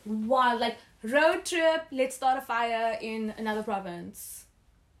 That's wild. Like, road trip, let's start a fire in another province.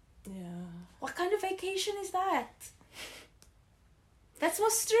 Yeah. What kind of vacation is that? That's more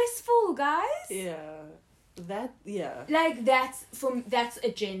stressful, guys. Yeah. That, yeah. Like, that's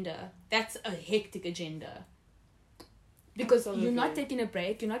agenda. That's a hectic agenda. Because you're not Absolutely. taking a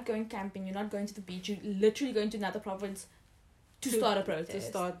break, you're not going camping, you're not going to the beach, you're literally going to another province to start a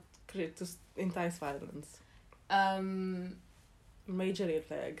protest. To entice violence. Major red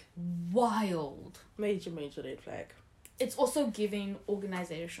flag. Wild. Major red flag. It's also giving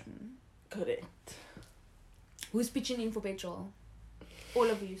organization. Correct. Who's pitching in for petrol? All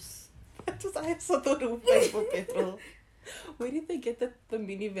of you. That was, I also thought of pay for petrol. Where did they get the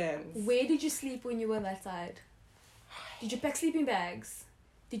minivans? Where did you sleep when you were on that side? Did you pack sleeping bags?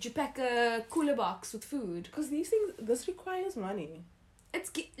 Did you pack a cooler box with food? Because this requires money.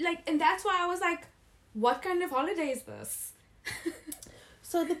 And that's why I was like, what kind of holiday is this?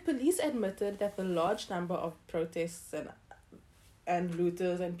 So the police admitted that the large number of protests and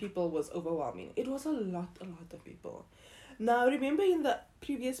looters and people was overwhelming. It was a lot of people. Now, remember in the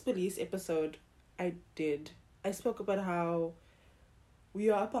previous police episode I spoke about how we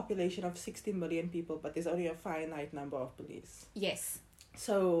are a population of 60 million people, but there's only a finite number of police. Yes.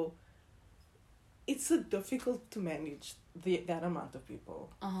 So it's difficult to manage that amount of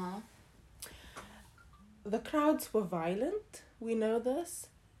people. Uh-huh. The crowds were violent, we know this.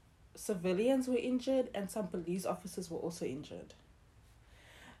 Civilians were injured and some police officers were also injured.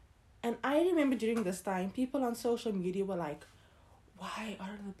 And I remember during this time, people on social media were like, why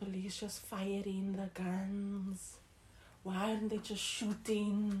aren't the police just firing the guns? Why aren't they just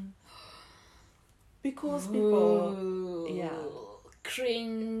shooting? Because people... Yeah.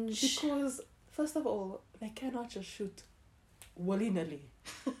 Cringe. Because, first of all, they cannot just shoot willy-nilly.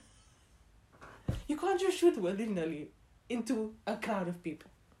 You can't just shoot willy-nilly into a crowd of people.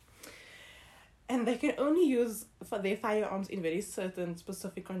 And they can only use their firearms in very certain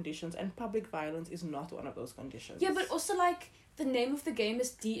specific conditions, and public violence is not one of those conditions. Yeah, but also, like, the name of the game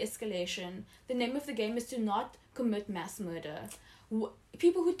is de-escalation. The name of the game is to not commit mass murder.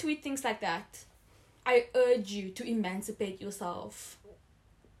 People who tweet things like that, I urge you to emancipate yourself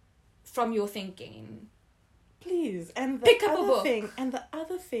from your thinking. Please. And Pick up a book. The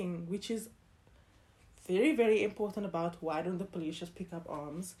other thing, which is very, very important about why don't the police just pick up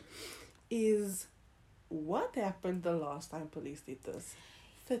arms, is what happened the last time police did this.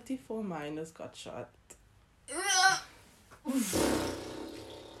 34 minors got shot.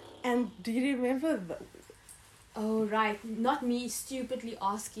 And do you remember Oh, right. Not me stupidly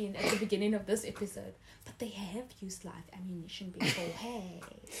asking at the beginning of this episode. But they have used live ammunition before, hey.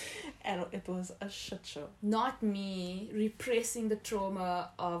 And it was a shit show. Not me repressing the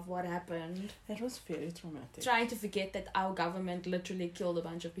trauma of what happened. That was very traumatic. Trying to forget that our government literally killed a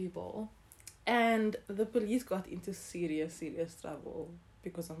bunch of people. And the police got into serious trouble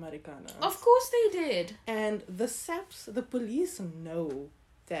because of marijuana. Of course they did. And the police know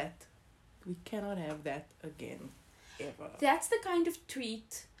that we cannot have that again, ever. That's the kind of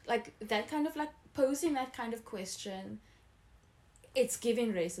tweet, like, that kind of, like, posing that kind of question. It's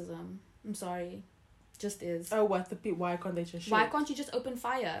giving racism. I'm sorry. Just is. Oh, what? Why can't they just shoot? Why can't you just open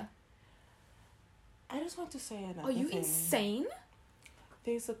fire? I just want to say another Are you thing. insane?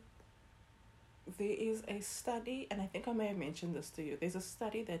 There is a study, and I think I may have mentioned this to you. There's a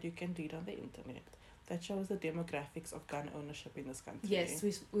study that you can read on the internet that shows the demographics of gun ownership in this country. Yes,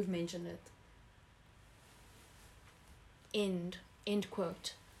 we've mentioned it. End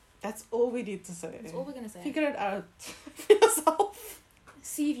quote. That's all we need to say. That's all we're gonna say. Figure it out for yourself.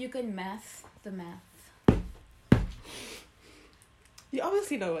 See if you can math the math. You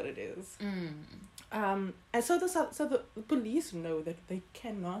obviously know what it is. And so the police know that they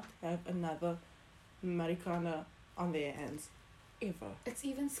cannot have another marijuana on their hands, ever. It's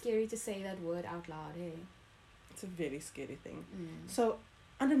even scary to say that word out loud, eh? It's a very scary thing. So,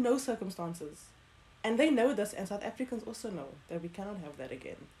 under no circumstances, and they know this, and South Africans also know that we cannot have that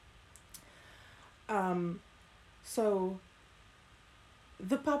again. So,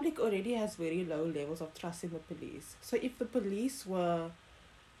 the public already has very low levels of trust in the police. So, if the police were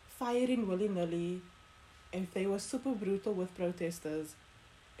firing willy-nilly, if they were super brutal with protesters,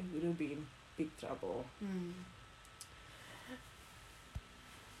 it would have been big trouble.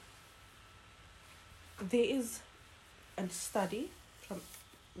 There is a study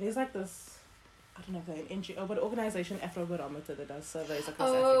there's like this, I don't know if they're an NGO, but organization, Afrobarometer, that does surveys across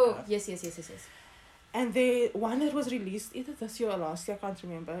Africa. Yes. And one that was released either this year or last year, I can't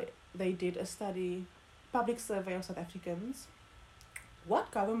remember. They did a study, public survey of South Africans.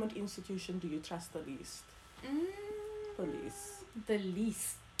 What government institution do you trust the least? The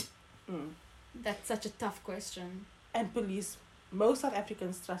least. Mm. That's such a tough question. And police most South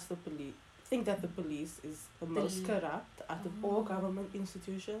Africans trust the police, think that the police is the most corrupt out of all government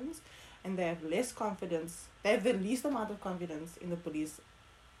institutions, and they have less confidence. They have the least amount of confidence in the police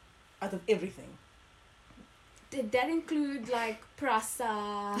out of everything. Did that include like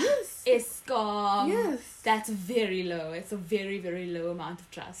Prasa, Yes. Eskom? Yes. That's very low. It's a very, very low amount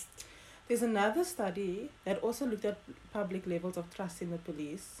of trust. There's another study that also looked at public levels of trust in the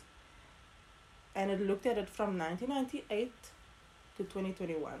police, and it looked at it from 1998 to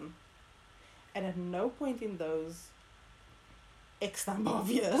 2021. And at no point in those X number of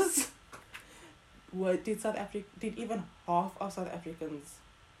years did even half of South Africans.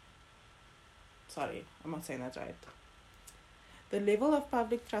 Sorry, I'm not saying that right. The level of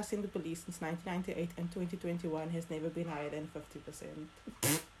public trust in the police since 1998 and 2021 has never been higher than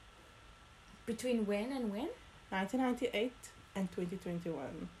 50%. Between when and when? 1998 and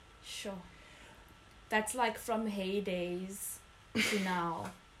 2021. Sure. That's like from heydays to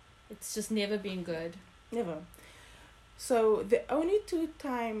now. It's just never been good. Never. So the only two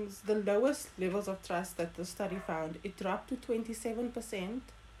times the lowest levels of trust that the study found, it dropped to 27%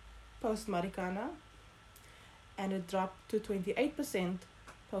 post Marikana, and it dropped to 28%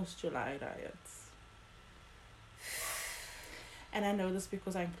 post July riots. And I know this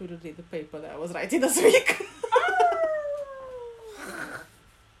because I included it in the paper that I was writing this week.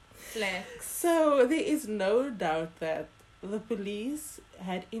 Flex. So there is no doubt that the police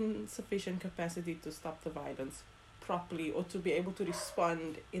had insufficient capacity to stop the violence properly, or to be able to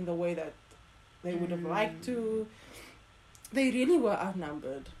respond in the way that they would have liked to. They really were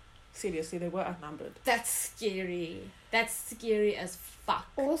outnumbered. Seriously, they were outnumbered. That's scary. That's scary as fuck.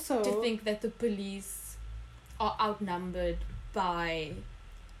 Also, To think that the police are outnumbered by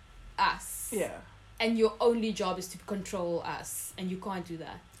us. yeah. And your only job is to control us. And you can't do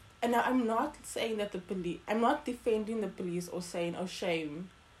that. And now I'm not saying that the police, I'm not defending the police or saying, oh, shame.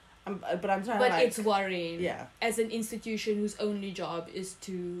 But I'm trying But to, like, it's worrying. yeah. As an institution whose only job is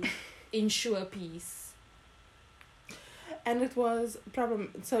to ensure peace. And it was a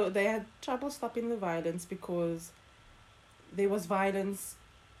problem. So they had trouble stopping the violence because there was violence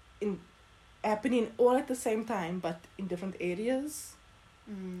happening all at the same time, but in different areas.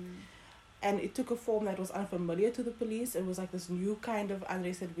 And it took a form that was unfamiliar to the police. It was like this new kind of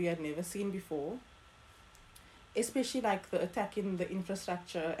unrest that we had never seen before. Especially like the attack in the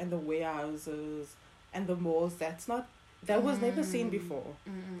infrastructure and the warehouses and the malls. That was never seen before.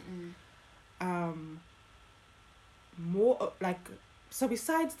 More like, so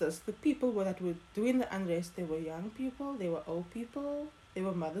besides this, the people that were doing the unrest, they were young people, they were old people, they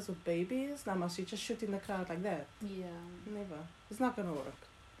were mothers with babies. Now must you just shoot in the crowd like that? Yeah. Never. It's not gonna work.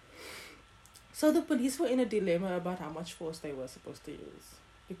 So the police were in a dilemma about how much force they were supposed to use,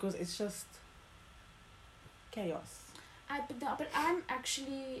 because it's just chaos. But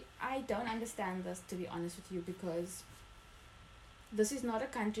I don't understand this, to be honest with you, because this is not a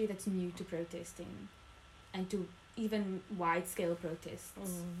country that's new to protesting and to even wide-scale protests.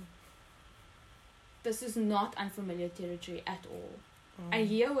 This is not unfamiliar territory at all. I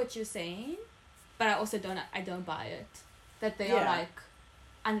hear what you're saying, but I also don't buy it. That they are like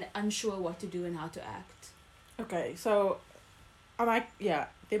unsure what to do and how to act. Okay, so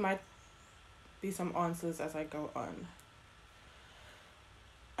there might be some answers as I go on.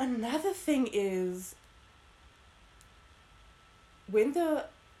 Another thing is,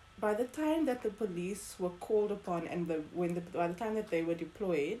 by the time that the police were called upon and by the time that they were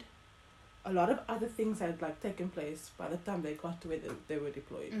deployed, a lot of other things had like taken place by the time they got to where they were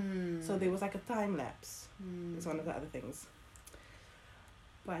deployed. So there was like a time lapse. It's one of the other things.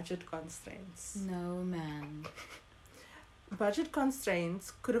 Budget constraints. No, man. Budget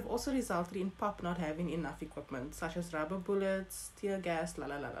constraints could have also resulted in POP not having enough equipment, such as rubber bullets, tear gas, la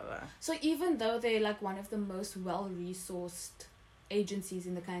la la la la. So even though they're like one of the most well-resourced agencies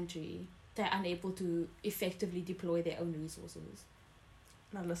in the country, they're unable to effectively deploy their own resources.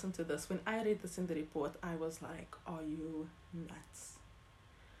 Now listen to this. When I read this in the report, I was like, are you nuts?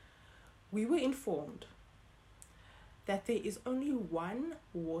 We were informed that there is only one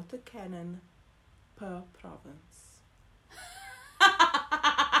water cannon per province.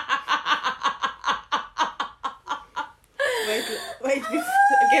 Wait,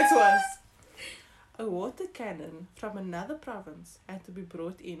 it gets worse. A water cannon from another province had to be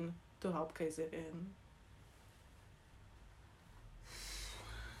brought in to help KZN.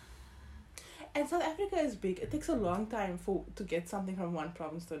 And South Africa is big. It takes a long time to get something from one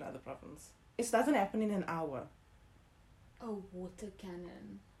province to another province. It doesn't happen in an hour. A water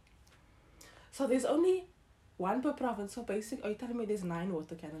cannon. So there's only one per province. So basically, are you telling me there's 9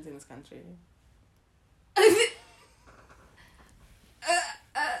 water cannons in this country?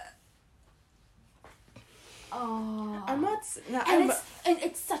 Oh. I'm not. No, And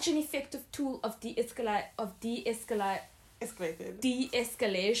it's such an effective tool of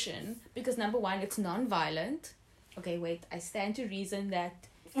de-escalation because number one, it's non-violent. Okay, wait. I stand to reason that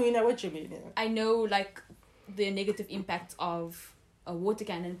we know what you mean. Yeah. I know like the negative impacts of a water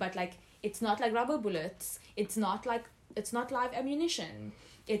cannon, but like it's not like rubber bullets. It's not live ammunition.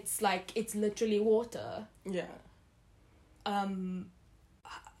 It's literally water. Yeah.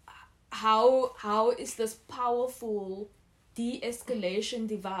 How is this powerful de-escalation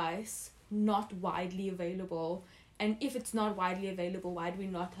device not widely available? And if it's not widely available, why do we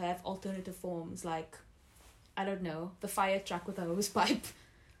not have alternative forms like, I don't know, the fire truck with a hose pipe?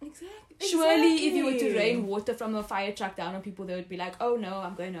 Exactly. Surely if you were to rain water from a fire truck down on people, they would be like, oh no,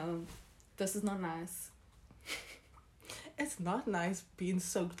 I'm going home. This is not nice. It's not nice being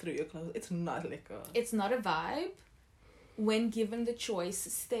soaked through your clothes. It's not liquor. It's not a vibe. When given the choice,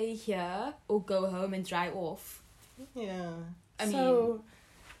 stay here or go home and dry off. Yeah. I mean...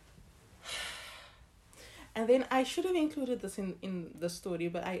 And then I should have included this in the story,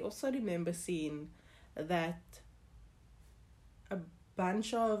 but I also remember seeing that a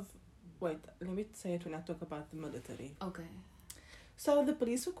bunch of... Wait, let me say it when I talk about the military. Okay. So the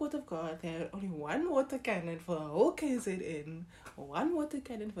police were caught off guard. They had only one water cannon for the whole KZN, one water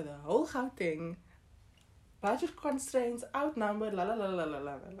cannon for the whole Gauteng. Budget constraints, outnumbered, la la la la la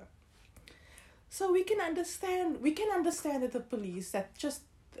la la. So we can understand that the police, that just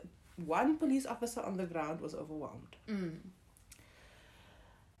one police officer on the ground was overwhelmed.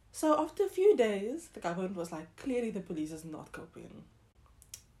 So after a few days, the government was like, clearly the police is not coping.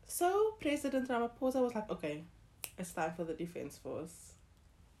 So President Ramaphosa was like, okay, it's time for the Defense Force.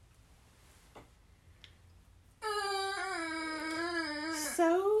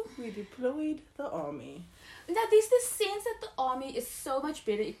 So we deployed the army. Now there's this sense that the army is so much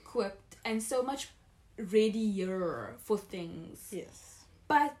better equipped and so much readier for things. Yes.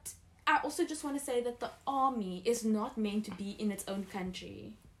 But I also just want to say that the army is not meant to be in its own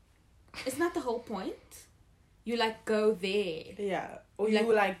country. Isn't that the whole point? You go there. Yeah. Or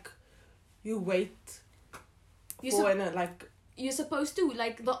you wait you're supposed to,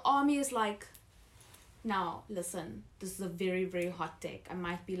 the army is now listen, this is a very, very hot take. I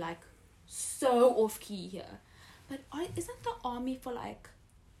might be so off key here. But isn't the army for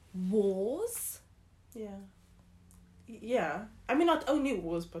wars? Yeah. Yeah. I mean, not only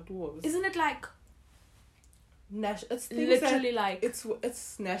wars, but wars. Isn't it it's literally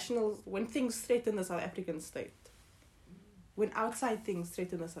it's national, when things threaten the South African state. When outside things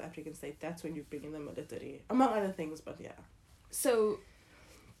threaten the South African state, that's when you bring in the military. Among other things, but yeah. So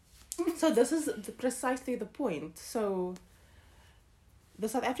this is precisely the point. So the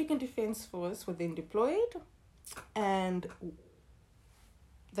South African Defense Force were then deployed, and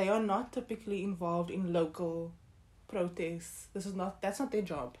they are not typically involved in local protests. That's not their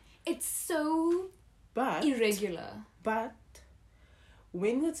job. It's so irregular. But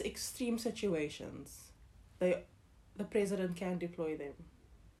when it's extreme situations, the president can deploy them,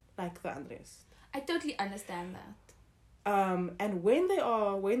 like the unrest. I totally understand that. And when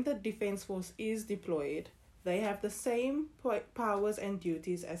the Defense Force is deployed, they have the same powers and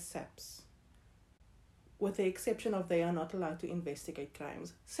duties as SAPS, with the exception of they are not allowed to investigate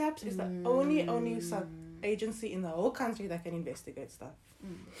crimes. SAPS is the only sub-agency in the whole country that can investigate stuff.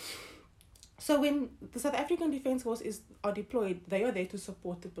 So when the South African Defense Force are deployed, they are there to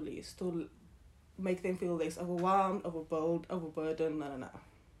support the police, to make them feel less overwhelmed, overburdened, no.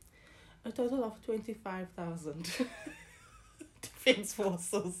 A total of 25,000 defense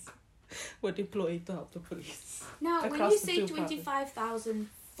forces were deployed to help the police. Now, when you say 25,000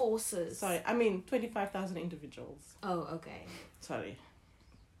 forces... Sorry, I mean 25,000 individuals. Oh, okay. Sorry.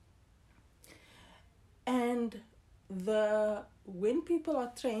 And when people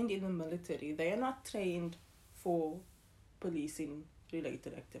are trained in the military, they are not trained for policing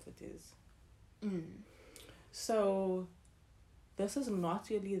related activities. So this is not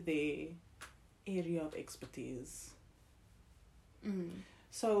really their area of expertise.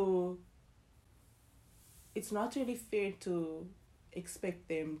 So it's not really fair to expect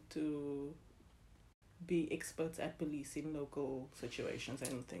them to be experts at policing local situations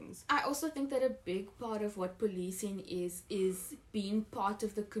and things. I also think that a big part of what policing is being part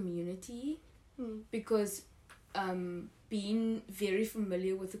of the community, because being very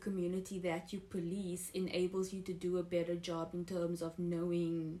familiar with the community that you police enables you to do a better job in terms of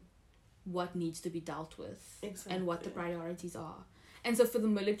knowing what needs to be dealt with. Exactly. And what the priorities are. And so for the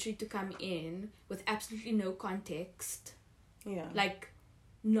military to come in with absolutely no context,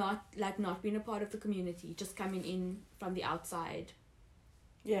 not being a part of the community, just coming in from the outside,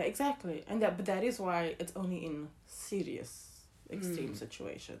 Yeah, exactly. But that is why it's only in serious, extreme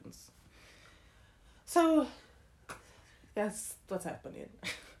situations. So, that's what's happening.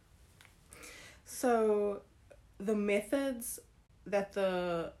 So, the methods that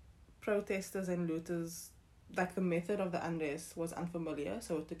the protesters and looters, like the method of the unrest was unfamiliar,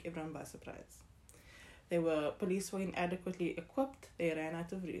 so it took everyone by surprise. Police were inadequately equipped, they ran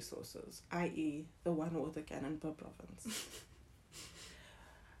out of resources, i.e. the one water cannon per province.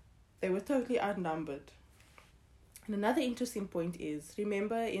 They were totally outnumbered. And another interesting point is,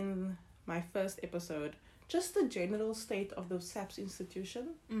 remember in my first episode, just the general state of the SAPS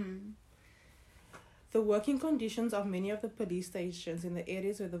institution? The working conditions of many of the police stations in the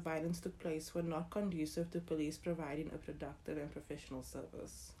areas where the violence took place were not conducive to police providing a productive and professional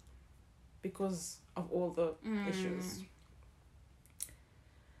service because of all the issues.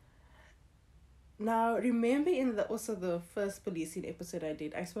 Now, remember in the first policing episode I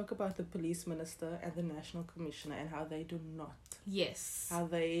did, I spoke about the police minister and the national commissioner and how they do not. Yes. How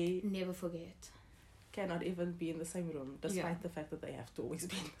they never forget. Cannot even be in the same room, despite the fact that they have to always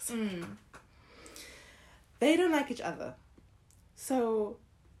be in the same room. They don't like each other. So,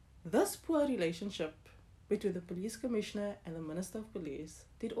 this poor relationship between the police commissioner and the minister of police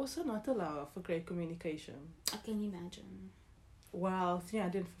did also not allow for great communication. I can imagine. Wow,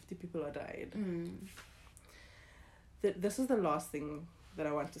 350 people have died. This is the last thing that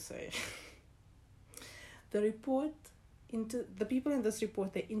I want to say. The people in this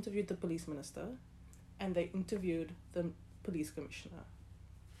report, they interviewed the police minister and they interviewed the police commissioner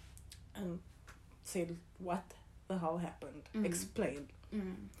and said what the hell happened. Explain.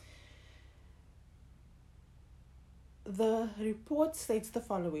 The report states the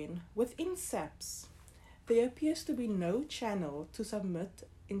following: within SAPS, there appears to be no channel to submit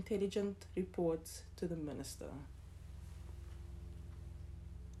intelligent reports to the minister.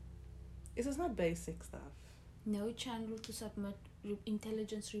 Is this not basic stuff? No channel to submit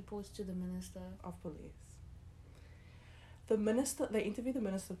intelligence reports to the minister of police. They interviewed the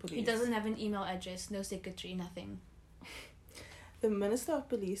minister of police. He doesn't have an email address, no secretary, nothing. The minister of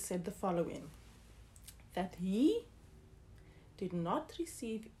police said the following: that he did not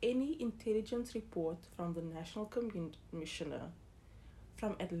receive any intelligence report from the national commissioner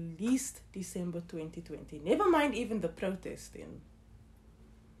from at least December 2020. Never mind even the protesting.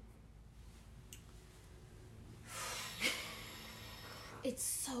 It's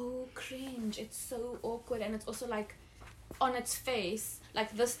so cringe. It's so awkward. And it's also like, on its face,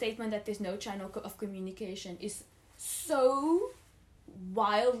 like the statement that there's no channel of communication is so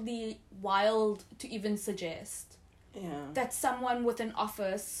wild to even suggest. Yeah. That someone with an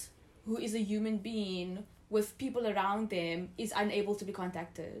office who is a human being with people around them is unable to be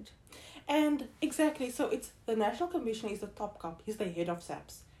contacted. And exactly, so it's the national commissioner is the top cop. He's the head of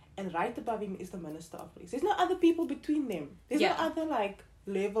SAPS. And right above him is the minister of police. There's no other people between them. There's no other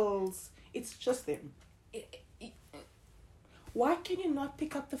levels. It's just them. Why can you not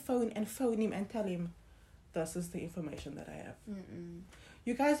pick up the phone and phone him and tell him, this is the information that I have?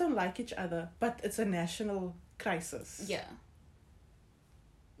 You guys don't like each other, but it's a national crisis. Yeah.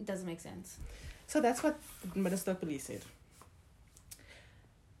 It doesn't make sense. So that's what the Minister of Police said.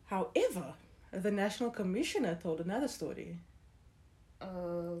 However, the National Commissioner told another story.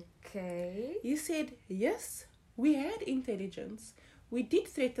 Okay. He said, yes, we had intelligence. We did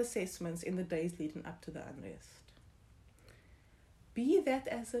threat assessments in the days leading up to the unrest. Be that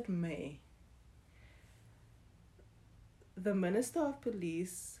as it may, the Minister of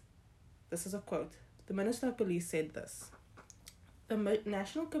Police, this is a quote, the Minister of Police said this: the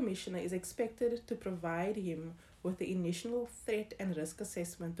National Commissioner is expected to provide him with the initial threat and risk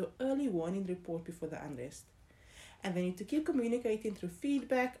assessment to early warning report before the unrest. And they need to keep communicating through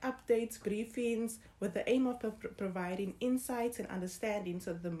feedback, updates, briefings, with the aim of providing insights and understanding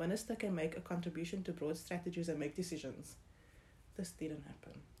so that the minister can make a contribution to broad strategies and make decisions. This didn't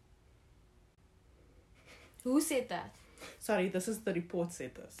happen. Who said that? Sorry, this is the report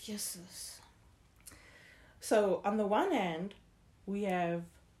said this. Jesus. So, on the one hand, we have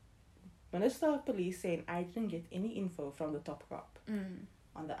Minister of Police saying, I didn't get any info from the top cop.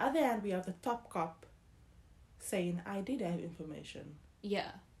 On the other hand, we have the top cop saying, I did have information.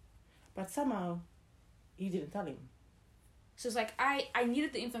 Yeah. But somehow, he didn't tell him. So it's like, I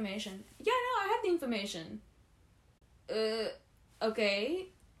needed the information. Yeah, no, I had the information. Okay.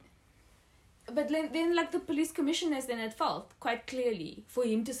 But then like the police commissioner is then at fault, quite clearly, for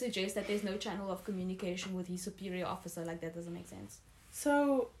him to suggest that there's no channel of communication with his superior officer. Like, that doesn't make sense.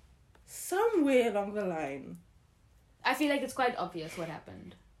 So, somewhere along the line, I feel like it's quite obvious what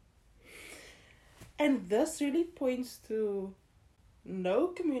happened. and this really points to no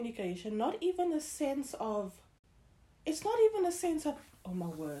communication, not even a sense of... It's not even a sense of... Oh, my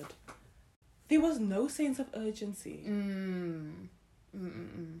word. There was no sense of urgency.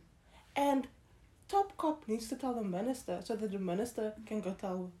 And Top Cop needs to tell the minister so that the minister can go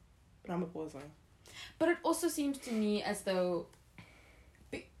tell Ramaphosa. But it also seems to me as though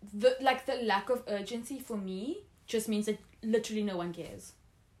the lack of urgency for me just means that literally no one cares.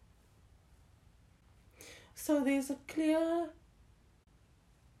 So there's a clear,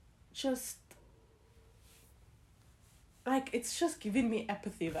 just, like, it's just giving me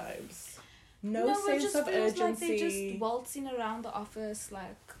apathy vibes. No sense it just of feels urgency. like they're just waltzing around the office,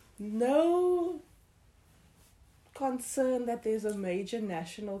 like... No concern that there's a major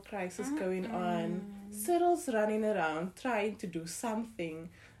national crisis going on. Cyril's running around trying to do something.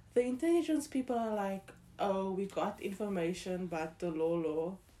 The intelligence people are like, oh, we got information, but the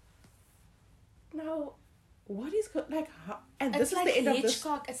law. Now, what is like how? And this It's is like the end of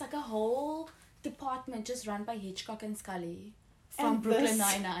Hitchcock. It's like a whole department just run by Hitchcock and Scully from And Brooklyn this-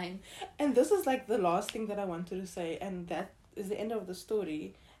 Nine-Nine. And this is like the last thing that I wanted to say, and that is the end of the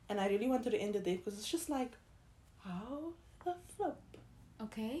story. And I really wanted to end it there because it's just like, how the flip?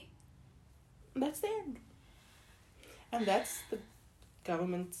 Okay. That's the end. And that's the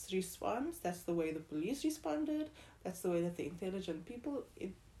government's response. That's the way the police responded. That's the way that the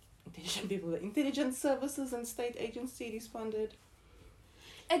intelligence services and state agency responded.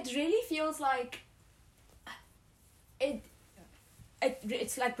 It really feels like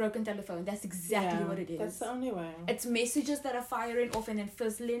it's like broken telephone. That's exactly what it is. That's the only way. It's messages that are firing off and then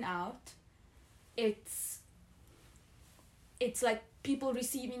fizzling out. It's like people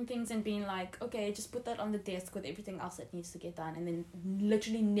receiving things and being like, okay, just put that on the desk with everything else that needs to get done, and then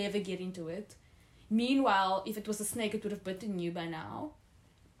literally never get into it. Meanwhile, if it was a snake, it would have bitten you by now.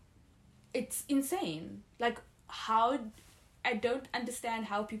 It's insane. Like, how... I don't understand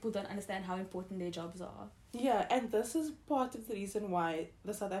how people don't understand how important their jobs are. Yeah, and this is part of the reason why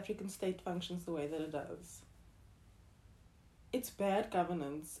the South African state functions the way that it does. It's bad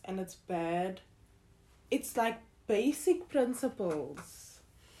governance, and it's bad... It's like basic principles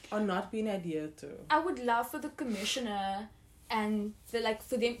are not being adhered to. I would love for the commissioner and for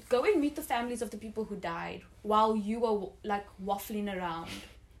them go and meet the families of the people who died while you were like waffling around,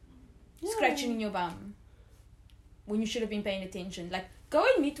 scratching in your bum when you should have been paying attention. Like, go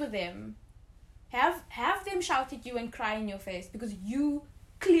and meet with them. Have them shout at you and cry in your face because you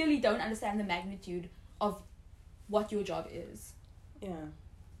clearly don't understand the magnitude of what your job is.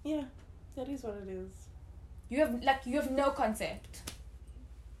 Yeah, that is what it is. You have no concept.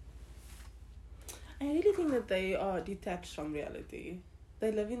 I really think that they are detached from reality.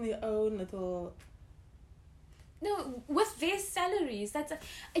 They live in their own little... No, with their salaries. I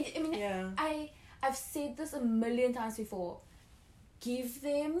mean, Yeah. I've said this a million times before. Give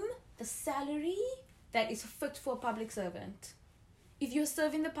them the salary that is fit for a public servant. If you're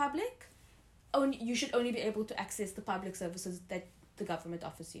serving the public, you should only be able to access the public services that the government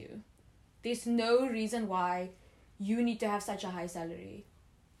offers you. There's no reason why you need to have such a high salary.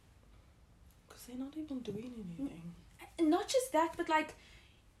 Because they're not even doing anything. Not just that, but like,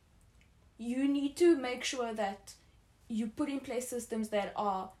 you need to make sure that you put in place systems that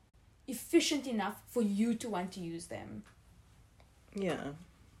are efficient enough for you to want to use them. Yeah.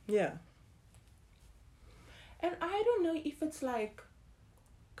 And I don't know if it's like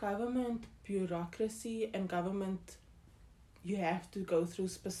government bureaucracy and government, you have to go through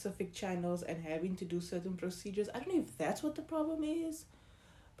specific channels and having to do certain procedures. I don't know if that's what the problem is.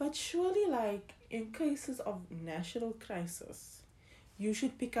 But surely, like, in cases of national crisis, you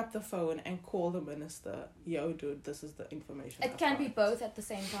should pick up the phone and call the minister. Yo, dude, this is the information. It can be both at the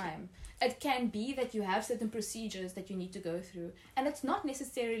same time. It can be that you have certain procedures that you need to go through. And it's not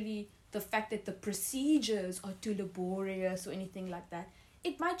necessarily the fact that the procedures are too laborious or anything like that.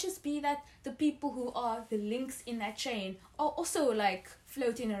 It might just be that the people who are the links in that chain are also, like,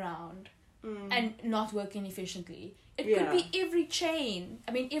 floating around and not working efficiently. It could be every chain.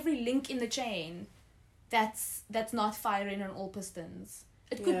 I mean, every link in the chain that's not firing on all pistons.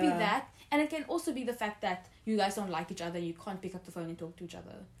 It could be that, and it can also be the fact that you guys don't like each other, you can't pick up the phone and talk to each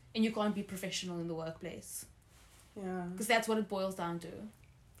other, and you can't be professional in the workplace. Yeah. Because that's what it boils down to.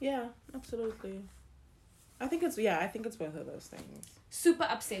 Yeah, absolutely. I think it's both of those things. Super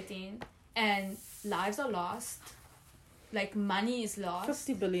upsetting, and lives are lost. Like, money is lost.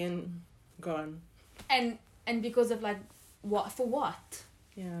 50 billion gone. And because of, like, what? For what?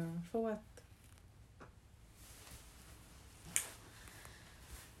 Yeah, for what?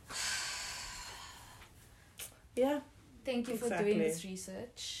 Yeah. Thank you for Exactly. doing this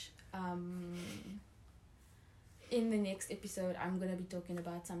research. in the next episode, I'm going to be talking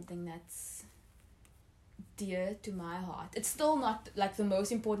about something that's dear to my heart. It's still not like the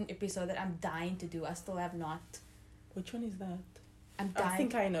most important episode that I'm dying to do. I still have not. Which one is that? I'm dying. I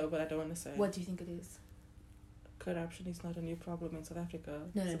think I know, but I don't want to say. What do you think it is? Corruption is not a new problem in South Africa.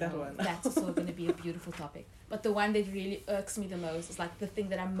 No, that one. That's also going to be a beautiful topic. But the one that really irks me the most is like the thing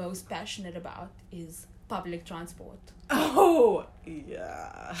that I'm most passionate about is public transport. Oh,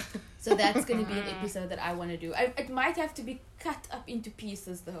 yeah. So that's going to be an episode that I want to do. It might have to be cut up into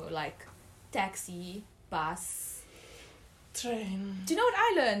pieces though, like taxi, bus, train. Do you know what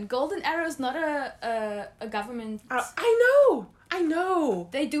I learned? Golden Arrow is not a government. I know.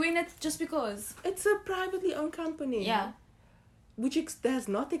 They're doing it just because. It's a privately owned company. Yeah. Which does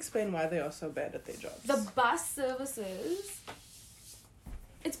not explain why they are so bad at their jobs. The bus services,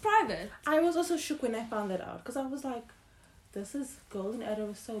 it's private. I was also shook when I found that out because I was like, Golden Arrow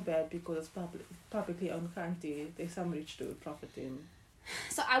is so bad because it's publicly owned country. There's some rich dude profiting.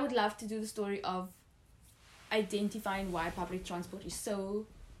 So I would love to do the story of identifying why public transport is so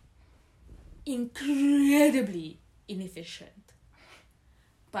incredibly inefficient.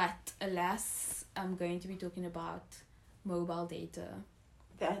 But alas, I'm going to be talking about mobile data.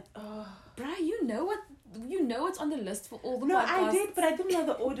 Bruh, you know what's on the list for all the podcasts. No, I did, but I didn't know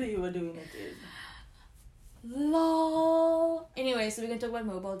the order you were doing it in. Lol. Anyway, so we're going to talk about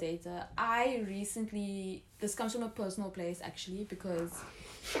mobile data. This comes from a personal place actually, because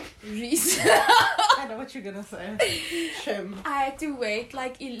I know what you're gonna say. Shame. I had to wait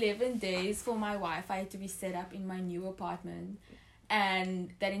like 11 days for my Wi-Fi to be set up in my new apartment.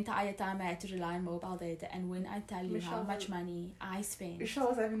 And that entire time I had to rely on mobile data. And when I tell you how much money I spent... Michelle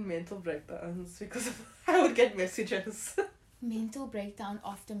was having mental breakdowns because I would get messages. Mental breakdown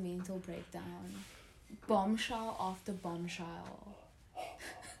after mental breakdown. Bombshell after bombshell.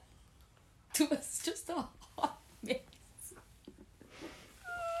 It was just a hot mess.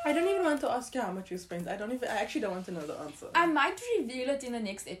 I don't even want to ask you how much you spent. I actually don't want to know the answer. I might reveal it in the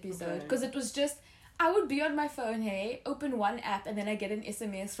next episode. Because it was just... I would be on my phone, open one app, and then I get an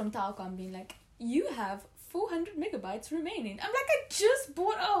SMS from Telkom being like, you have 400 megabytes remaining. I'm like, I just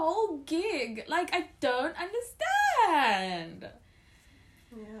bought a whole gig. Like, I don't understand.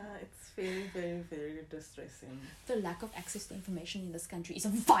 Yeah, it's very, very, very distressing. The lack of access to information in this country is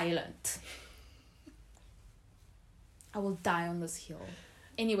violent. I will die on this hill.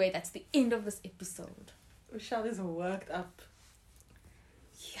 Anyway, that's the end of this episode. Michelle is worked up.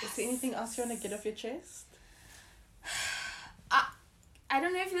 Yes. Is there anything else you want to get off your chest? I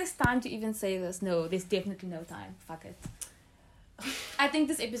don't know if there's time to even say this. No, there's definitely no time. Fuck it. I think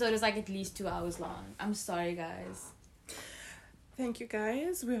this episode is like at least 2 hours long. I'm sorry, guys. Thank you,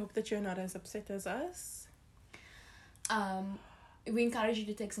 guys. We hope that you're not as upset as us. We encourage you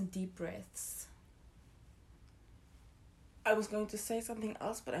to take some deep breaths. I was going to say something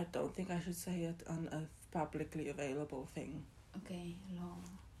else, but I don't think I should say it on a publicly available thing. Okay, long.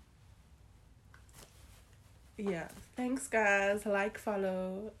 Yeah. Thanks, guys. Like,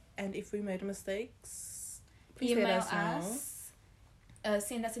 follow, and if we made mistakes, please Email let us know.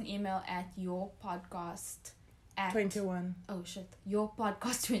 Send us an email at yourpodcast at 21. Oh shit.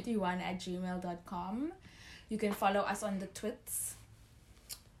 yourpodcast21@gmail.com. You can follow us on the twits.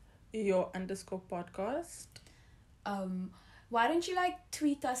 Your_podcast. Why don't you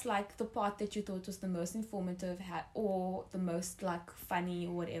tweet us the part that you thought was the most informative or the most funny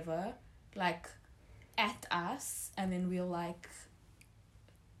or whatever, at us, and then we'll I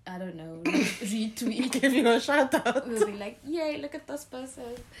don't know, retweet. Give you a shout out. We'll be like, yay, look at this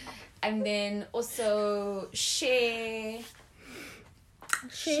person. And then also share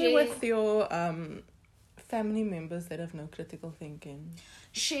with your family members that have no critical thinking.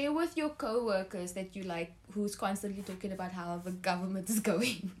 Share with your co-workers that you who's constantly talking about how the government is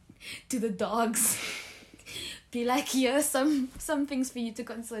going to the dogs. Be like, here's some things for you to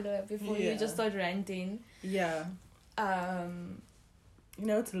consider before you just start ranting. Yeah.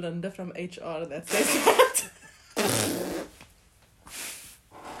 It's Linda from HR that says that.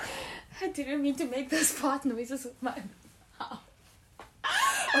 I didn't mean to make those fart noises with my mouth.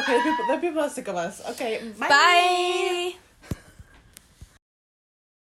 Okay, the people are sick of us. Okay, bye. Bye.